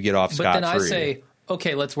Capone, and you get off scot-free. But then I say,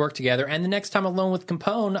 okay, let's work together. And the next time I'm alone with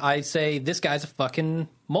Capone, I say, this guy's a fucking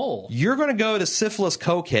mole. You're going to go to Syphilis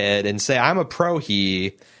Cokehead and say, I'm a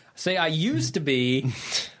pro-he. Say, I used to be.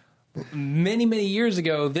 Many, many years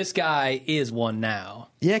ago, this guy is one now.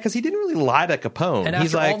 Yeah, because he didn't really lie to Capone. And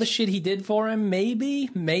after all the shit he did for him, maybe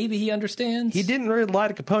he understands. He didn't really lie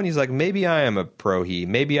to Capone. He's like, maybe I am a pro-he.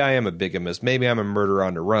 Maybe I am a bigamist. Maybe I'm a murderer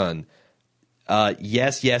on the run.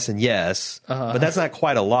 Yes, and yes. But that's not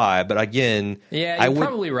quite a lie. But again... Yeah, you're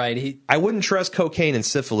probably right. I wouldn't trust cocaine and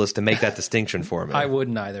syphilis to make that distinction for me. I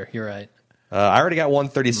wouldn't either. You're right. I already got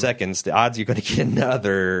 130 seconds. The odds you're going to get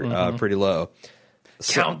another pretty low.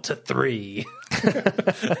 Count to 3.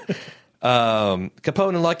 Capone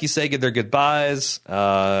and Lucky say their goodbyes.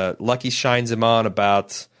 Lucky shines him on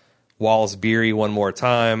about Wallace Beery one more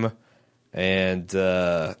time. And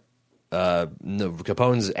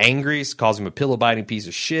Capone's angry, calls him a pillow-biting piece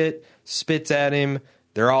of shit, spits at him.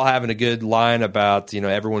 They're all having a good line about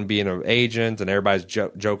everyone being an agent, and everybody's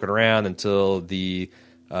joking around until the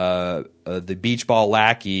beach ball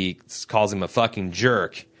lackey calls him a fucking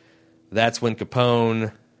jerk. That's when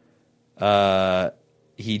Capone,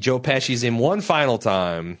 he Joe Pesci's him one final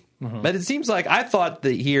time. But it seems like I thought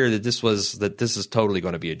that this is totally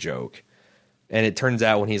going to be a joke. And it turns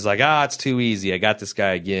out when he's like, it's too easy. I got this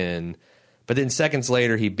guy again. But then seconds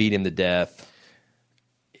later, he beat him to death.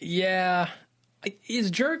 Yeah.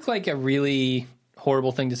 Is jerk like a really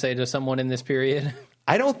horrible thing to say to someone in this period?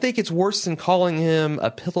 I don't think it's worse than calling him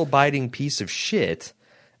a pillow-biting piece of shit.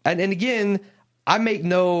 And again... I have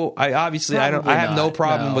no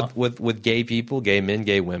problem with gay people, gay men,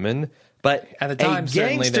 gay women. But at the time, a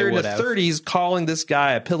gangster in the 30s calling this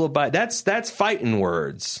guy a pillow bite, that's fighting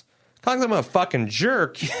words. Calling him a fucking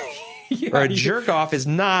jerk or a jerk off is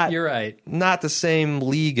not. You're right. Not the same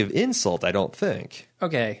league of insult, I don't think.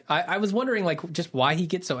 Okay, I was wondering just why he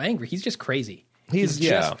gets so angry. He's just crazy. He's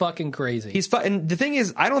just fucking crazy. And the thing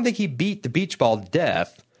is, I don't think he beat the beach ball to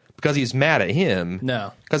death. Because he's mad at him.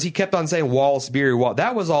 No. Because he kept on saying Wallace Beery.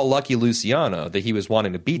 That was all Lucky Luciano that he was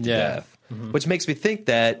wanting to beat to death. Which makes me think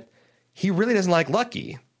that he really doesn't like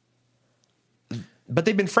Lucky. But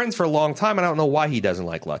they've been friends for a long time, and I don't know why he doesn't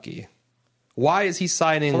like Lucky. Why is he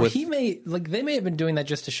siding with... they may have been doing that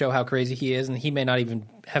just to show how crazy he is, and he may not even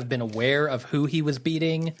have been aware of who he was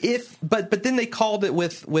beating. But then they called it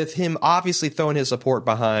with him obviously throwing his support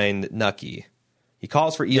behind Nucky. He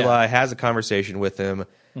calls for Eli, has a conversation with him.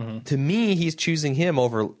 To me, he's choosing him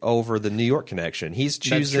over the New York connection. He's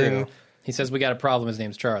choosing... That's true. He says, we got a problem, his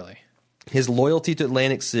name's Charlie. His loyalty to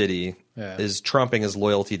Atlantic City is trumping his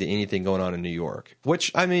loyalty to anything going on in New York.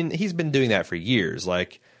 Which, I mean, he's been doing that for years.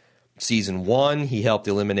 Like, Season 1, he helped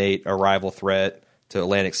eliminate a rival threat to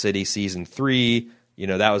Atlantic City. Season 3,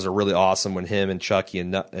 that was a really awesome when him and Chucky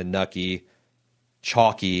and Nucky,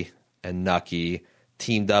 Chalky and Nucky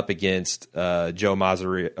teamed up against Joe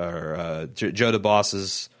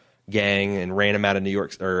DeBoss's gang and ran him out of New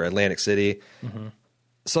York or Atlantic City.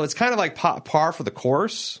 So it's kind of like par for the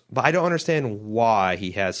course, but I don't understand why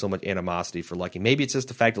he has so much animosity for Lucky. Maybe it's just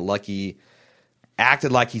the fact that Lucky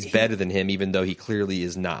acted like he's better than him, even though he clearly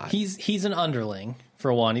is not. He's an underling,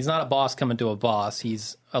 for one. He's not a boss coming to a boss.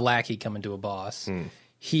 He's a lackey coming to a boss.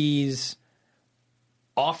 He's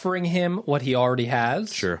offering him what he already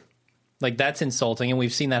has. Sure. Like, that's insulting, and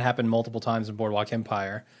we've seen that happen multiple times in Boardwalk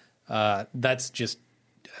Empire. That's just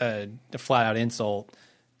a flat-out insult.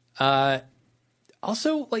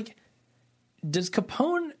 Also, like, how does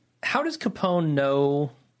Capone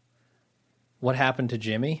know what happened to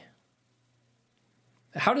Jimmy?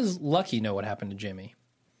 How does Lucky know what happened to Jimmy?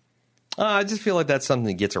 I just feel like that's something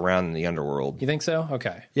that gets around in the underworld. You think so?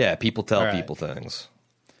 Okay. Yeah, people tell All right. people things.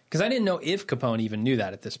 Because I didn't know if Capone even knew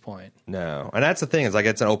that at this point. No. And that's the thing. It's like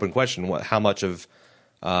it's an open question. How much of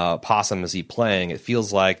Possum is he playing? It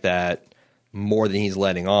feels like that more than he's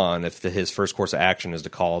letting on if his first course of action is to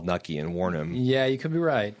call Nucky and warn him. Yeah, you could be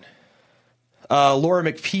right. Laura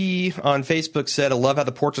McPhee on Facebook said, I love how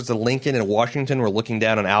the portraits of Lincoln and Washington were looking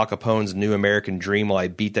down on Al Capone's new American dream while I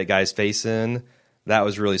beat that guy's face in. That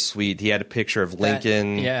was really sweet. He had a picture of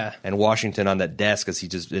Lincoln and Washington on that desk as he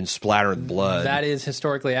just been splattered with blood. That is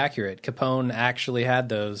historically accurate. Capone actually had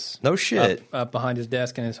those. No shit. Up behind his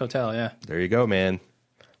desk in his hotel, yeah. There you go, man.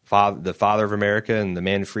 The father of America and the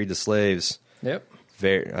man who freed the slaves. Yep.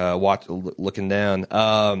 Looking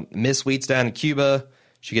down. Miss Wheat's down in Cuba.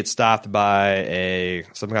 She gets stopped by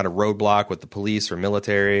some kind of roadblock with the police or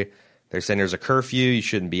military. They're saying there's a curfew. You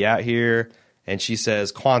shouldn't be out here. And she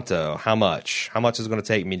says, Quanto, how much? How much is it going to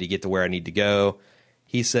take me to get to where I need to go?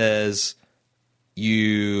 He says,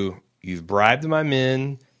 you've bribed my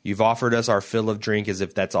men. You've offered us our fill of drink as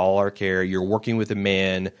if that's all our care. You're working with a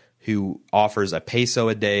man who offers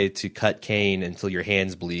 $1 a day to cut cane until your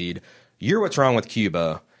hands bleed. You're what's wrong with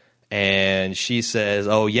Cuba. And she says,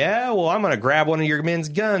 oh, yeah? Well, I'm going to grab one of your men's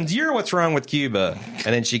guns. You're what's wrong with Cuba.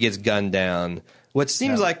 And then she gets gunned down. What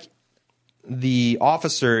seems like the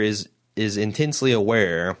officer is intensely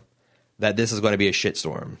aware that this is going to be a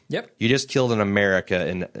shitstorm. Yep. You just killed an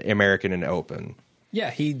American in the open.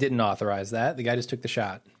 Yeah, he didn't authorize that. The guy just took the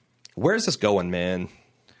shot. Where's this going, man?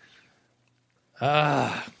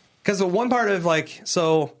 Because the one part of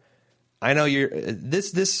so I know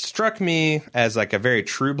this struck me as like a very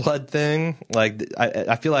True Blood thing. Like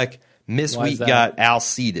I feel like Miss Wheat got Al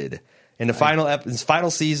seated in the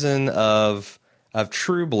final season of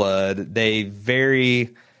True Blood. They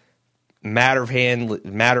very matter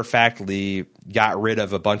of factly got rid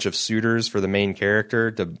of a bunch of suitors for the main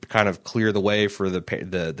character to kind of clear the way for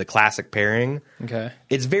the classic pairing. Okay,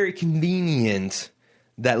 it's very convenient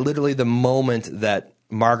that literally the moment that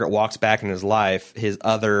Margaret walks back in his life, his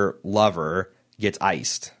other lover gets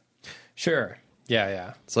iced. Sure.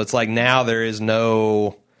 Yeah. So it's like now there is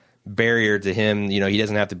no barrier to him. You know, he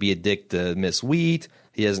doesn't have to be a dick to Miss Wheat.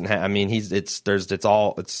 He doesn't have. I mean, it's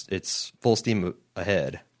full steam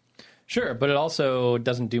ahead. Sure, but it also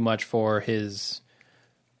doesn't do much for his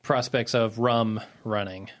prospects of rum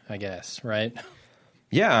running, I guess, right?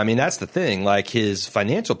 Yeah, I mean that's the thing. Like his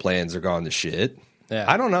financial plans are gone to shit.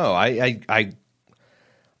 Yeah. I don't know.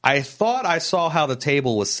 I thought I saw how the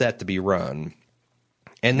table was set to be run.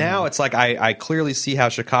 And now it's like I clearly see how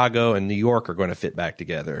Chicago and New York are going to fit back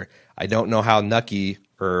together. I don't know how Chalky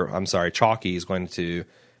is going to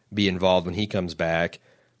be involved when he comes back.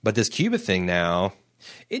 But this Cuba thing now...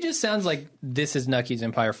 It just sounds like this is Nucky's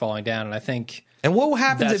empire falling down, and I think what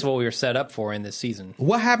happens what we were set up for in this season.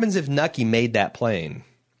 What happens if Nucky made that plane?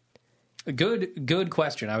 Good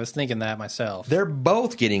question. I was thinking that myself. They're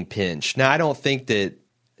both getting pinched. Now, I don't think that...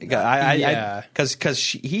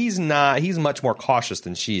 Because he's much more cautious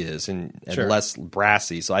than she is and less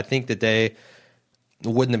brassy. So I think that they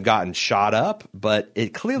wouldn't have gotten shot up, but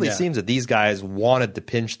it clearly seems that these guys wanted to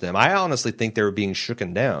pinch them. I honestly think they were being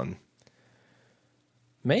shooken down.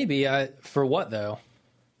 Maybe. For what, though?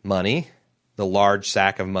 Money. The large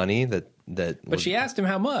sack of money that But she asked him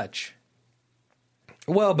how much.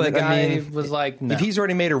 Well, but the guy I mean, was like, no. If he's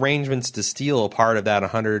already made arrangements to steal a part of that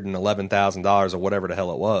 $111,000 or whatever the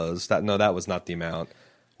hell it was, that was not the amount.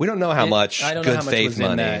 We don't know how much I don't good know how much faith was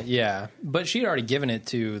money. In that. Yeah, but she'd already given it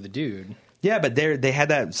to the dude. Yeah, but they had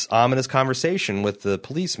that ominous conversation with the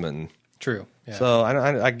policeman. True. Yeah. So I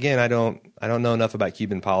don't know enough about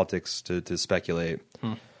Cuban politics to speculate.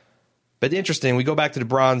 But interesting, we go back to the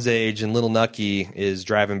Bronze Age, and little Nucky is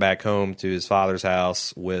driving back home to his father's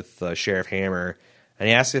house with Sheriff Hammer, and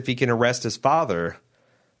he asks if he can arrest his father.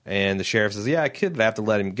 And the sheriff says, yeah, I could, but I have to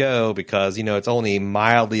let him go because, it's only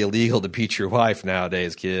mildly illegal to beat your wife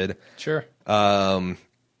nowadays, kid. Sure.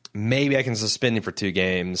 Maybe I can suspend him for 2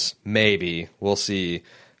 games. Maybe. We'll see.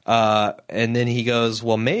 And then he goes,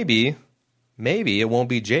 well, maybe it won't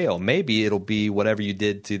be jail. Maybe it'll be whatever you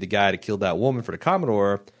did to the guy that killed that woman for the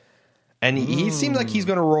Commodore. And he seems like he's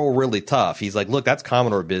going to roll really tough. He's like, look, that's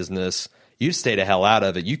Commodore business. You stay the hell out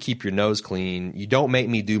of it. You keep your nose clean. You don't make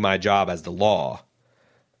me do my job as the law.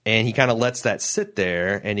 And he kind of lets that sit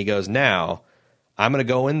there, and he goes, now, I'm going to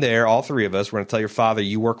go in there, all three of us. We're going to tell your father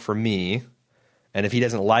you work for me. And if he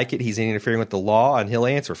doesn't like it, he's interfering with the law, and he'll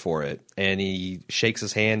answer for it. And he shakes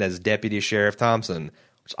his hand as Deputy Sheriff Thompson,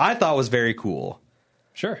 which I thought was very cool.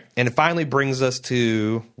 Sure. And it finally brings us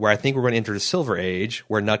to where I think we're going to enter the Silver Age,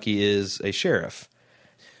 where Nucky is a sheriff.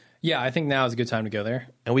 Yeah, I think now is a good time to go there.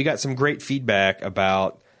 And we got some great feedback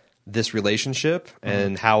about this relationship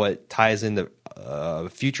and how it ties into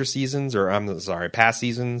future seasons, or past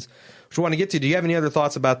seasons, which we want to get to. Do you have any other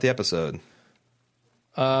thoughts about the episode?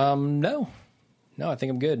 No, I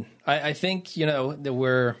think I'm good. I think, that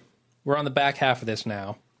we're on the back half of this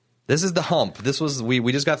now. This is the hump.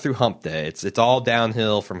 We just got through hump day. It's all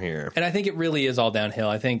downhill from here. And I think it really is all downhill.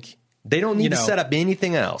 I think they don't need to set up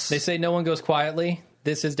anything else. They say no one goes quietly.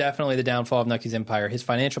 This is definitely the downfall of Nucky's empire. His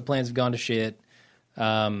financial plans have gone to shit.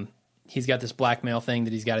 He's got this blackmail thing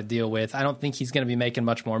that he's got to deal with. I don't think he's going to be making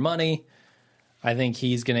much more money. I think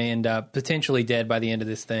he's going to end up potentially dead by the end of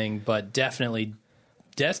this thing, but definitely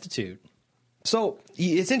destitute. So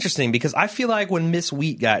it's interesting because I feel like when Miss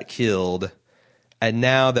Wheat got killed, and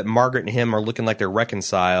now that Margaret and him are looking like they're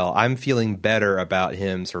reconciled, I'm feeling better about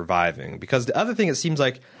him surviving. Because the other thing, it seems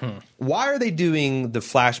like, why are they doing the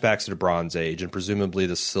flashbacks to the Bronze Age and presumably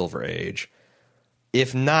the Silver Age,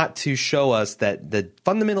 if not to show us that the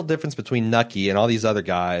fundamental difference between Nucky and all these other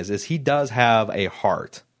guys is he does have a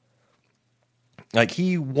heart. Like,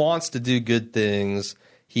 he wants to do good things.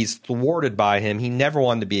 He's thwarted by him. He never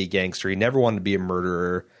wanted to be a gangster. He never wanted to be a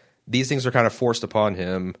murderer. These things are kind of forced upon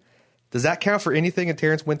him. Does that count for anything in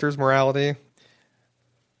Terrence Winter's morality?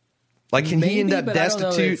 Like, can he end up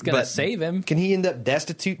destitute? It's gonna save him. Can he end up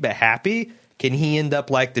destitute but happy? Can he end up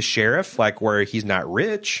like the sheriff, like where he's not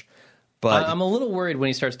rich? But I'm a little worried when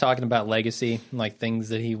he starts talking about legacy, like things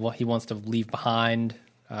that he wants to leave behind.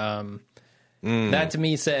 That to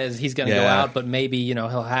me says he's going to go out, but maybe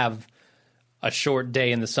he'll have a short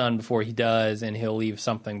day in the sun before he does, and he'll leave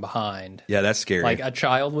something behind. Yeah, that's scary. Like a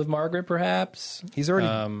child with Margaret, perhaps. He's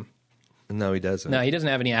already. No, he doesn't. No, he doesn't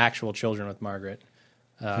have any actual children with Margaret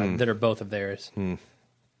that are both of theirs.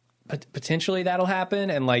 But potentially that'll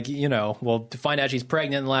happen, and we'll find out she's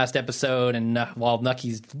pregnant in the last episode, and while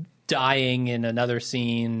Nucky's dying in another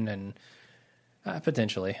scene, and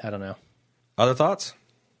potentially, I don't know. Other thoughts?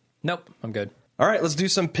 Nope, I'm good. All right, let's do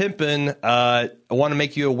some pimping. I want to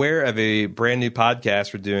make you aware of a brand new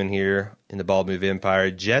podcast we're doing here in the Bald Move Empire.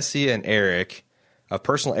 Jesse and Eric of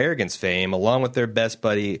Personal Arrogance fame, along with their best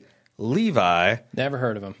buddy Levi. Never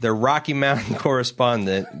heard of him. Their Rocky Mountain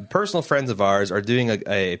correspondent, personal friends of ours, are doing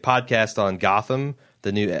a podcast on Gotham,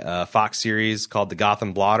 the new Fox series called The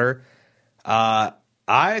Gotham Blotter. So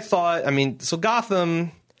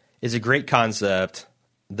Gotham is a great concept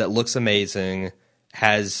that looks amazing,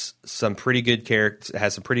 has some pretty good characters,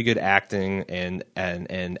 has some pretty good acting and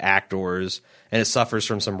actors, and it suffers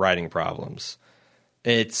from some writing problems.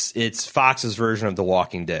 It's Fox's version of The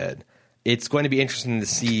Walking Dead. It's going to be interesting to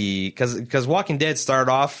see, because Walking Dead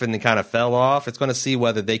started off and then kind of fell off. It's going to see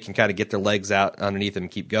whether they can kind of get their legs out underneath them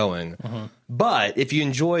and keep going. But if you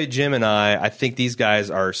enjoy Jim and I think these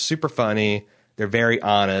guys are super funny. They're very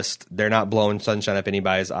honest. They're not blowing sunshine up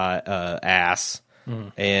anybody's ass.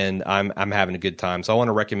 And I'm having a good time. So I want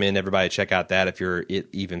to recommend everybody check out that if you're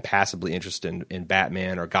even passively interested in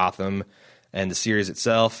Batman or Gotham and the series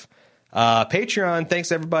itself. Patreon, thanks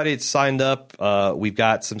to everybody that's signed up. We've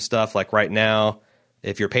got some stuff like right now.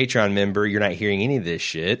 If you're a Patreon member, you're not hearing any of this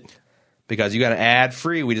shit because you got an ad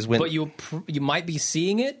free. We just went. But you might be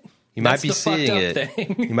seeing it. You might be seeing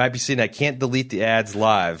it. You might be seeing it. I can't delete the ads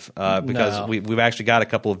live because we've actually got a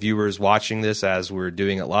couple of viewers watching this as we're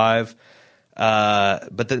doing it live.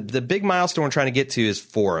 But the big milestone we're trying to get to is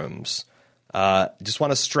forums. Just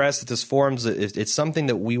want to stress that this forums, it's something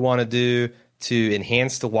that we want to do to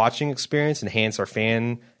enhance the watching experience, enhance our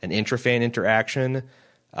fan and intra-fan interaction.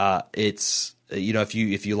 It's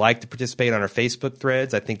if you like to participate on our Facebook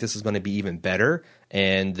threads, I think this is going to be even better.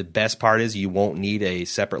 And the best part is you won't need a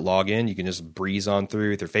separate login. You can just breeze on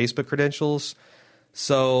through with your Facebook credentials.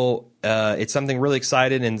 So it's something really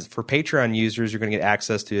exciting. And for Patreon users, you're going to get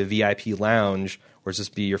access to a VIP lounge where it's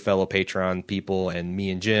just be your fellow Patreon people and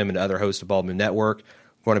me and Jim and other hosts of Bald Move Network.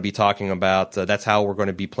 We're going to be talking about that's how we're going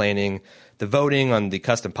to be planning the voting on the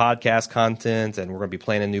custom podcast content, and we're going to be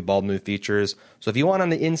planning new Bald Move features. So if you want on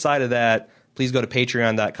the inside of that, please go to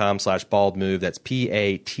patreon.com/baldmove. That's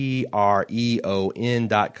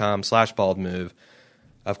patreon.com/baldmove.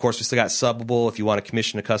 Of course, we still got Subbable if you want to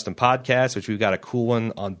commission a custom podcast, which we've got a cool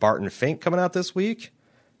one on Barton Fink coming out this week.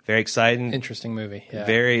 Very exciting. Interesting movie. Yeah.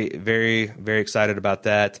 Very, very, very excited about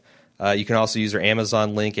that. You can also use our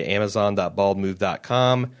Amazon link at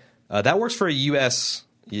amazon.baldmove.com. That works for U.S.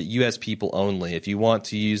 people only. If you want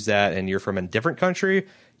to use that and you're from a different country,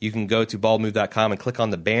 you can go to baldmove.com and click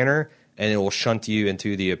on the banner, and it will shunt you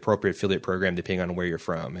into the appropriate affiliate program depending on where you're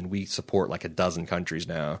from. And we support like a dozen countries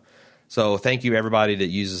now. So thank you, everybody that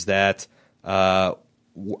uses that. I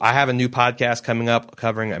have a new podcast coming up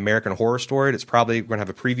covering American Horror Story. It's probably going to have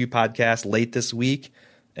a preview podcast late this week,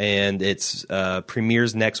 and it's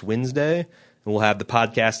premieres next Wednesday. And we'll have the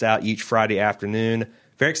podcast out each Friday afternoon.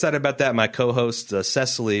 Very excited about that. My co-host,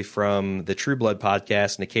 Cecily from the True Blood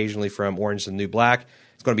podcast and occasionally from Orange is the New Black,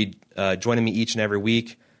 is going to be joining me each and every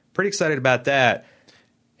week. Pretty excited about that.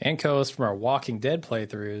 And co-host from our Walking Dead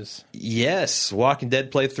playthroughs. Yes, Walking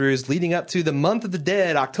Dead playthroughs leading up to the month of the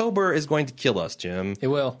dead. October is going to kill us, Jim. It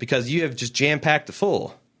will. Because you have just jam-packed it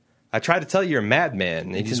full. I tried to tell you you're a madman,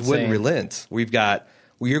 and you just wouldn't relent.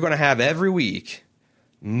 You're going to have every week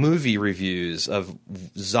movie reviews of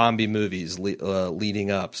zombie movies leading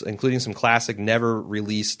up, including some classic,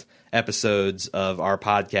 never-released episodes of our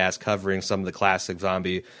podcast covering some of the classic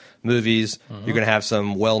zombie movies. You're going to have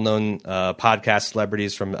some well-known podcast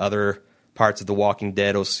celebrities from other parts of the Walking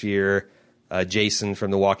Dead-osphere. Jason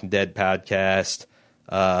from the Walking Dead podcast.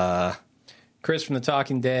 Chris from the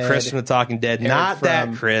Talking Dead. Chris from the Talking Dead. Eric Not from...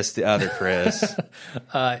 that Chris, the other Chris.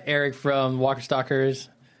 Eric from Walker Stalkers.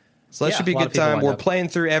 So that should be a good time. We're playing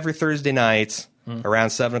through every Thursday night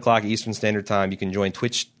around 7 o'clock Eastern Standard Time. You can join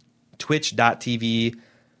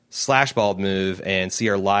twitch.tv/baldmove and see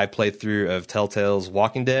our live playthrough of Telltale's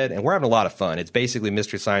Walking Dead. And we're having a lot of fun. It's basically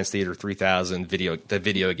Mystery Science Theater 3000 the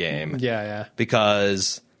video game. Yeah.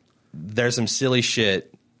 Because there's some silly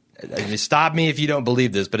shit. I mean, stop me if you don't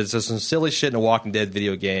believe this, but it's just some silly shit in a Walking Dead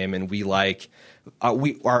video game, and we like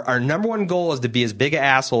our number one goal is to be as big an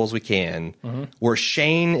asshole as we can. Where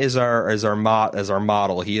Shane is our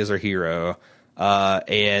model, he is our hero,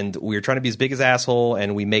 and we're trying to be as big as asshole,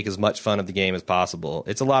 and we make as much fun of the game as possible.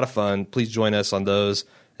 It's a lot of fun. Please join us on those,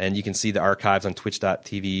 and you can see the archives on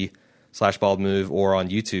twitch.tv/baldmove or on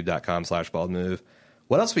youtube.com/baldmove.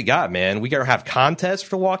 What else we got, man? We gotta have contests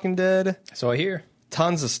for The Walking Dead. So I hear.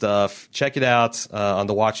 Tons of stuff. Check it out on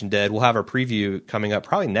The Watching Dead. We'll have our preview coming up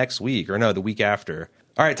probably next week, or no, the week after.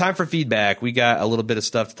 All right, time for feedback. We got a little bit of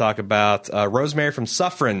stuff to talk about. Rosemary from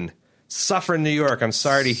Suffern, New York. I'm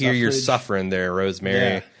sorry to hear you're suffering there, Rosemary.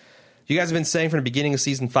 Yeah. You guys have been saying from the beginning of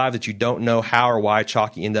Season 5 that you don't know how or why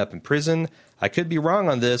Chalky ended up in prison. I could be wrong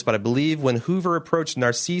on this, but I believe when Hoover approached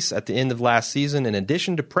Narcisse at the end of last season, in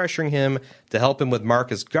addition to pressuring him to help him with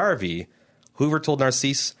Marcus Garvey, Hoover told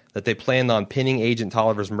Narcisse that they planned on pinning Agent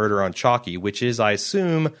Tolliver's murder on Chalky, which is, I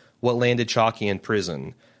assume, what landed Chalky in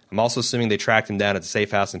prison. I'm also assuming they tracked him down at the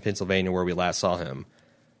safe house in Pennsylvania where we last saw him.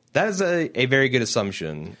 That is a very good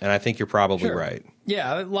assumption, and I think you're probably right.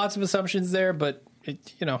 Yeah, lots of assumptions there, but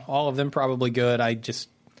all of them probably good.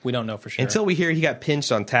 We don't know for sure. Until we hear he got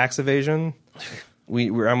pinched on tax evasion, I'm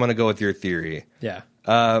going to go with your theory. Yeah.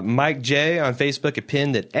 Mike J on Facebook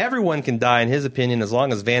opined that everyone can die, in his opinion, as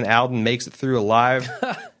long as Van Alden makes it through alive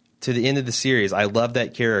to the end of the series. I love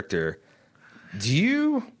that character. Do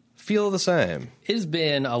you feel the same? It has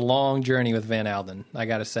been a long journey with Van Alden, I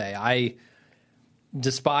got to say. I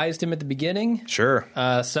despised him at the beginning. Sure.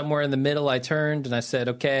 Somewhere in the middle, I turned and I said,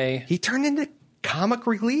 okay. He turned into comic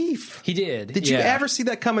relief. He did. Did you ever see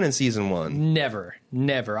that coming in Season 1?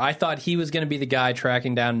 Never. I thought he was going to be the guy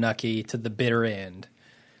tracking down Nucky to the bitter end.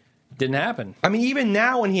 Didn't happen. I mean, even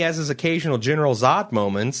now when he has his occasional General Zod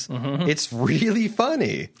moments, it's really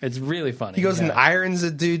funny. It's really funny. He goes and irons a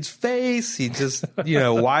dude's face. He just,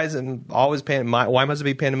 why must it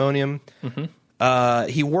be pandemonium?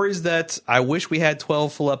 He worries that I wish we had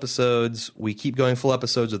 12 full episodes. We keep going full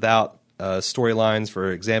episodes without storylines.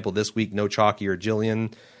 For example, this week, no Chalky or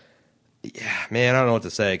Jillian. Yeah, man, I don't know what to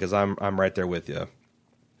say because I'm right there with you.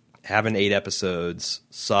 Having 8 episodes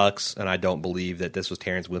sucks, and I don't believe that this was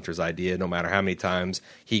Terrence Winter's idea, no matter how many times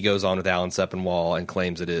he goes on with Alan Sepinwall and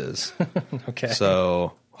claims it is. Okay.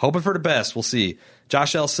 So, hoping for the best. We'll see.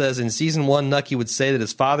 Josh L. says, in Season 1, Nucky would say that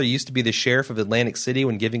his father used to be the sheriff of Atlantic City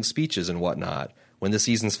when giving speeches and whatnot. When the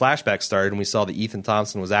season's flashback started and we saw that Ethan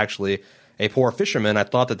Thompson was actually a poor fisherman, I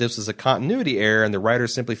thought that this was a continuity error and the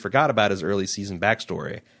writers simply forgot about his early season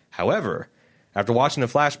backstory. However, after watching the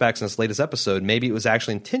flashbacks in this latest episode, maybe it was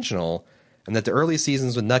actually intentional, and that the early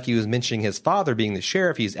seasons when Nucky was mentioning his father being the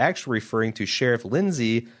sheriff, he's actually referring to Sheriff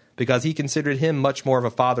Lindsay because he considered him much more of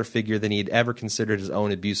a father figure than he had ever considered his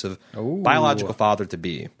own abusive biological father to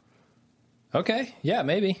be. Okay, yeah,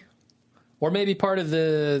 maybe. Or maybe part of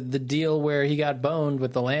the deal where he got boned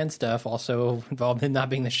with the land stuff also involved him not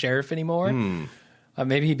being the sheriff anymore.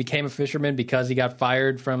 Maybe he became a fisherman because he got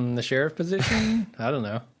fired from the sheriff position. I don't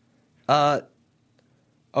know.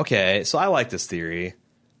 Okay, so I like this theory.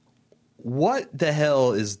 What the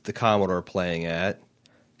hell is the Commodore playing at?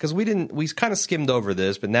 Because we kind of skimmed over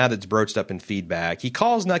this, but now that it's broached up in feedback, he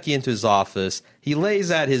calls Nucky into his office. He lays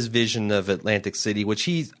out his vision of Atlantic City, which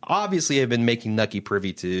he obviously had been making Nucky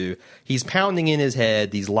privy to. He's pounding in his head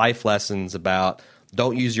these life lessons about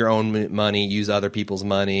don't use your own money, use other people's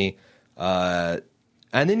money. And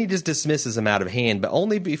then he just dismisses him out of hand, but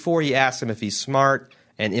only before he asks him if he's smart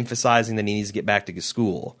and emphasizing that he needs to get back to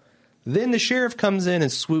school. Then the sheriff comes in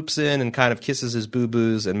and swoops in and kind of kisses his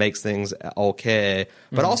boo-boos and makes things okay,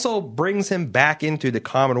 but also brings him back into the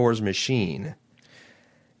Commodore's machine.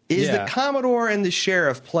 Is the Commodore and the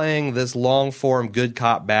sheriff playing this long-form good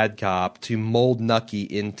cop, bad cop to mold Nucky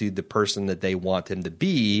into the person that they want him to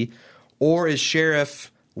be, or is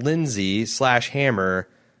Sheriff Lindsay / Hammer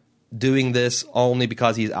doing this only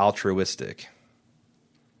because he's altruistic?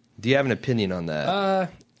 Do you have an opinion on that?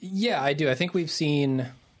 Yeah, I do. I think we've seen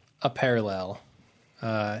a parallel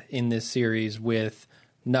in this series with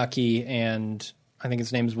Nucky and I think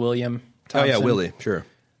his name's William Thompson. Oh yeah, Willie, sure.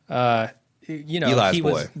 Eli's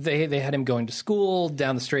boy. They had him going to school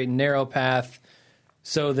down the straight and narrow path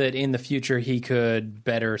so that in the future he could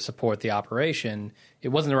better support the operation. It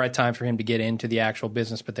wasn't the right time for him to get into the actual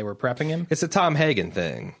business, but they were prepping him. It's a Tom Hagen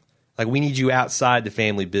thing. Like, we need you outside the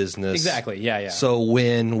family business. Exactly, yeah. So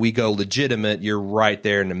when we go legitimate, you're right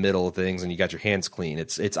there in the middle of things and you got your hands clean.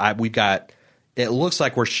 It looks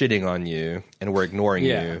like we're shitting on you and we're ignoring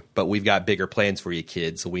you, but we've got bigger plans for you,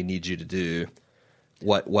 kid, so we need you to do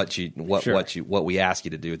what we ask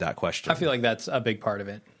you to do without question. I feel like that's a big part of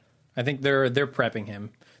it. I think they're prepping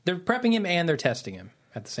him. They're prepping him and they're testing him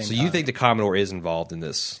at the same time. So you think the Commodore is involved in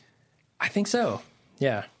this? I think so,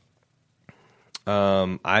 yeah.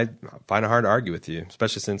 I find it hard to argue with you,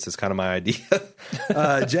 especially since it's kind of my idea.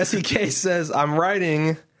 Jesse K says, I'm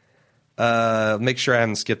writing, make sure I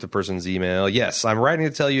haven't skipped a person's email. Yes, I'm writing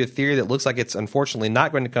to tell you a theory that looks like it's unfortunately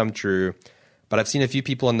not going to come true, but I've seen a few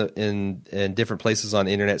people in different places on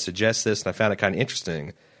the internet suggest this, and I found it kind of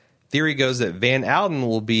interesting. Theory goes that Van Alden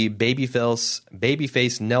will be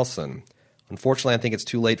Babyface Nelson. Unfortunately, I think it's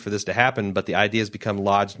too late for this to happen, but the idea has become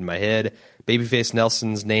lodged in my head. Babyface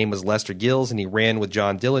Nelson's name was Lester Gills, and he ran with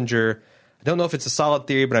John Dillinger. I don't know if it's a solid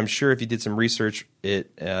theory, but I'm sure if you did some research,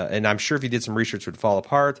 it would fall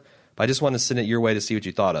apart. But I just wanted to send it your way to see what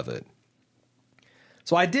you thought of it.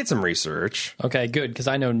 So I did some research. Okay, good, because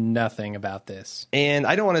I know nothing about this, and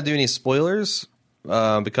I don't want to do any spoilers.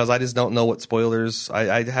 Because I just don't know what spoilers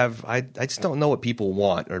I just don't know what people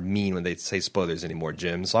want or mean when they say spoilers anymore,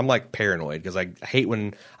 Jim. So I'm like paranoid because I hate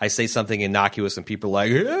when I say something innocuous and people are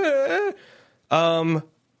like,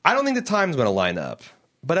 I don't think the time's going to line up,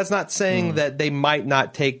 but that's not saying that they might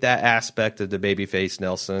not take that aspect of the Babyface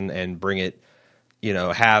Nelson and bring it,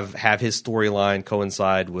 have his storyline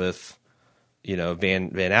coincide with,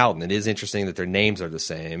 Van Alden. It is interesting that their names are the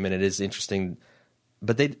same, and it is interesting.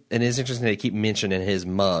 But it is interesting they keep mentioning his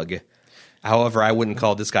mug. However, I wouldn't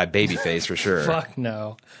call this guy Babyface for sure. Fuck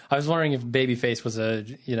no. I was wondering if Babyface was a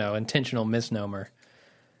intentional misnomer.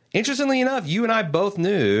 Interestingly enough, you and I both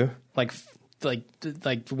knew, like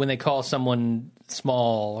when they call someone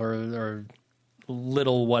small or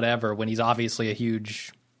little whatever when he's obviously a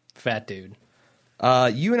huge fat dude.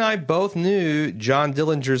 You and I both knew John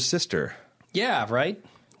Dillinger's sister. Yeah, right.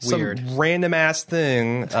 Weird. Some random ass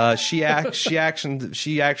thing. She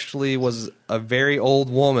actually was a very old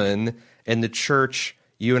woman in the church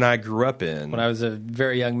you and I grew up in. When I was a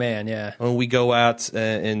very young man, yeah. When we go out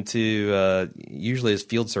into usually as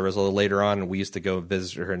field service, although later on we used to go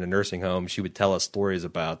visit her in a nursing home, she would tell us stories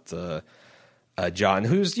about John,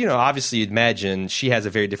 who's, obviously you'd imagine she has a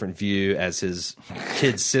very different view as his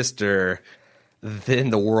kid sister than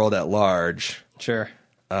the world at large. Sure.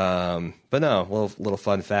 But no, little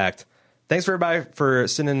fun fact. Thanks for everybody for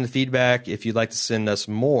sending the feedback. If you'd like to send us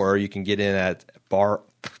more, you can get in at boardwalk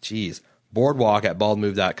at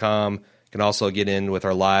baldmove.com. You can also get in with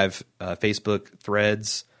our live Facebook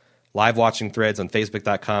threads, live watching threads on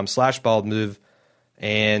facebook.com/baldmove.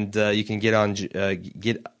 And you can get on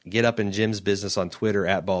get up in Jim's business on Twitter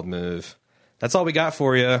at baldmove. That's all we got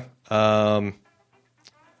for you. Hope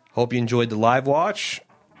you enjoyed the live watch.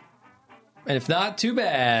 And if not, too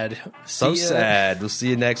bad. So sad. We'll see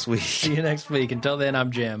you next week. See you next week. Until then, I'm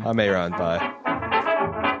Jim. I'm Aaron. Bye.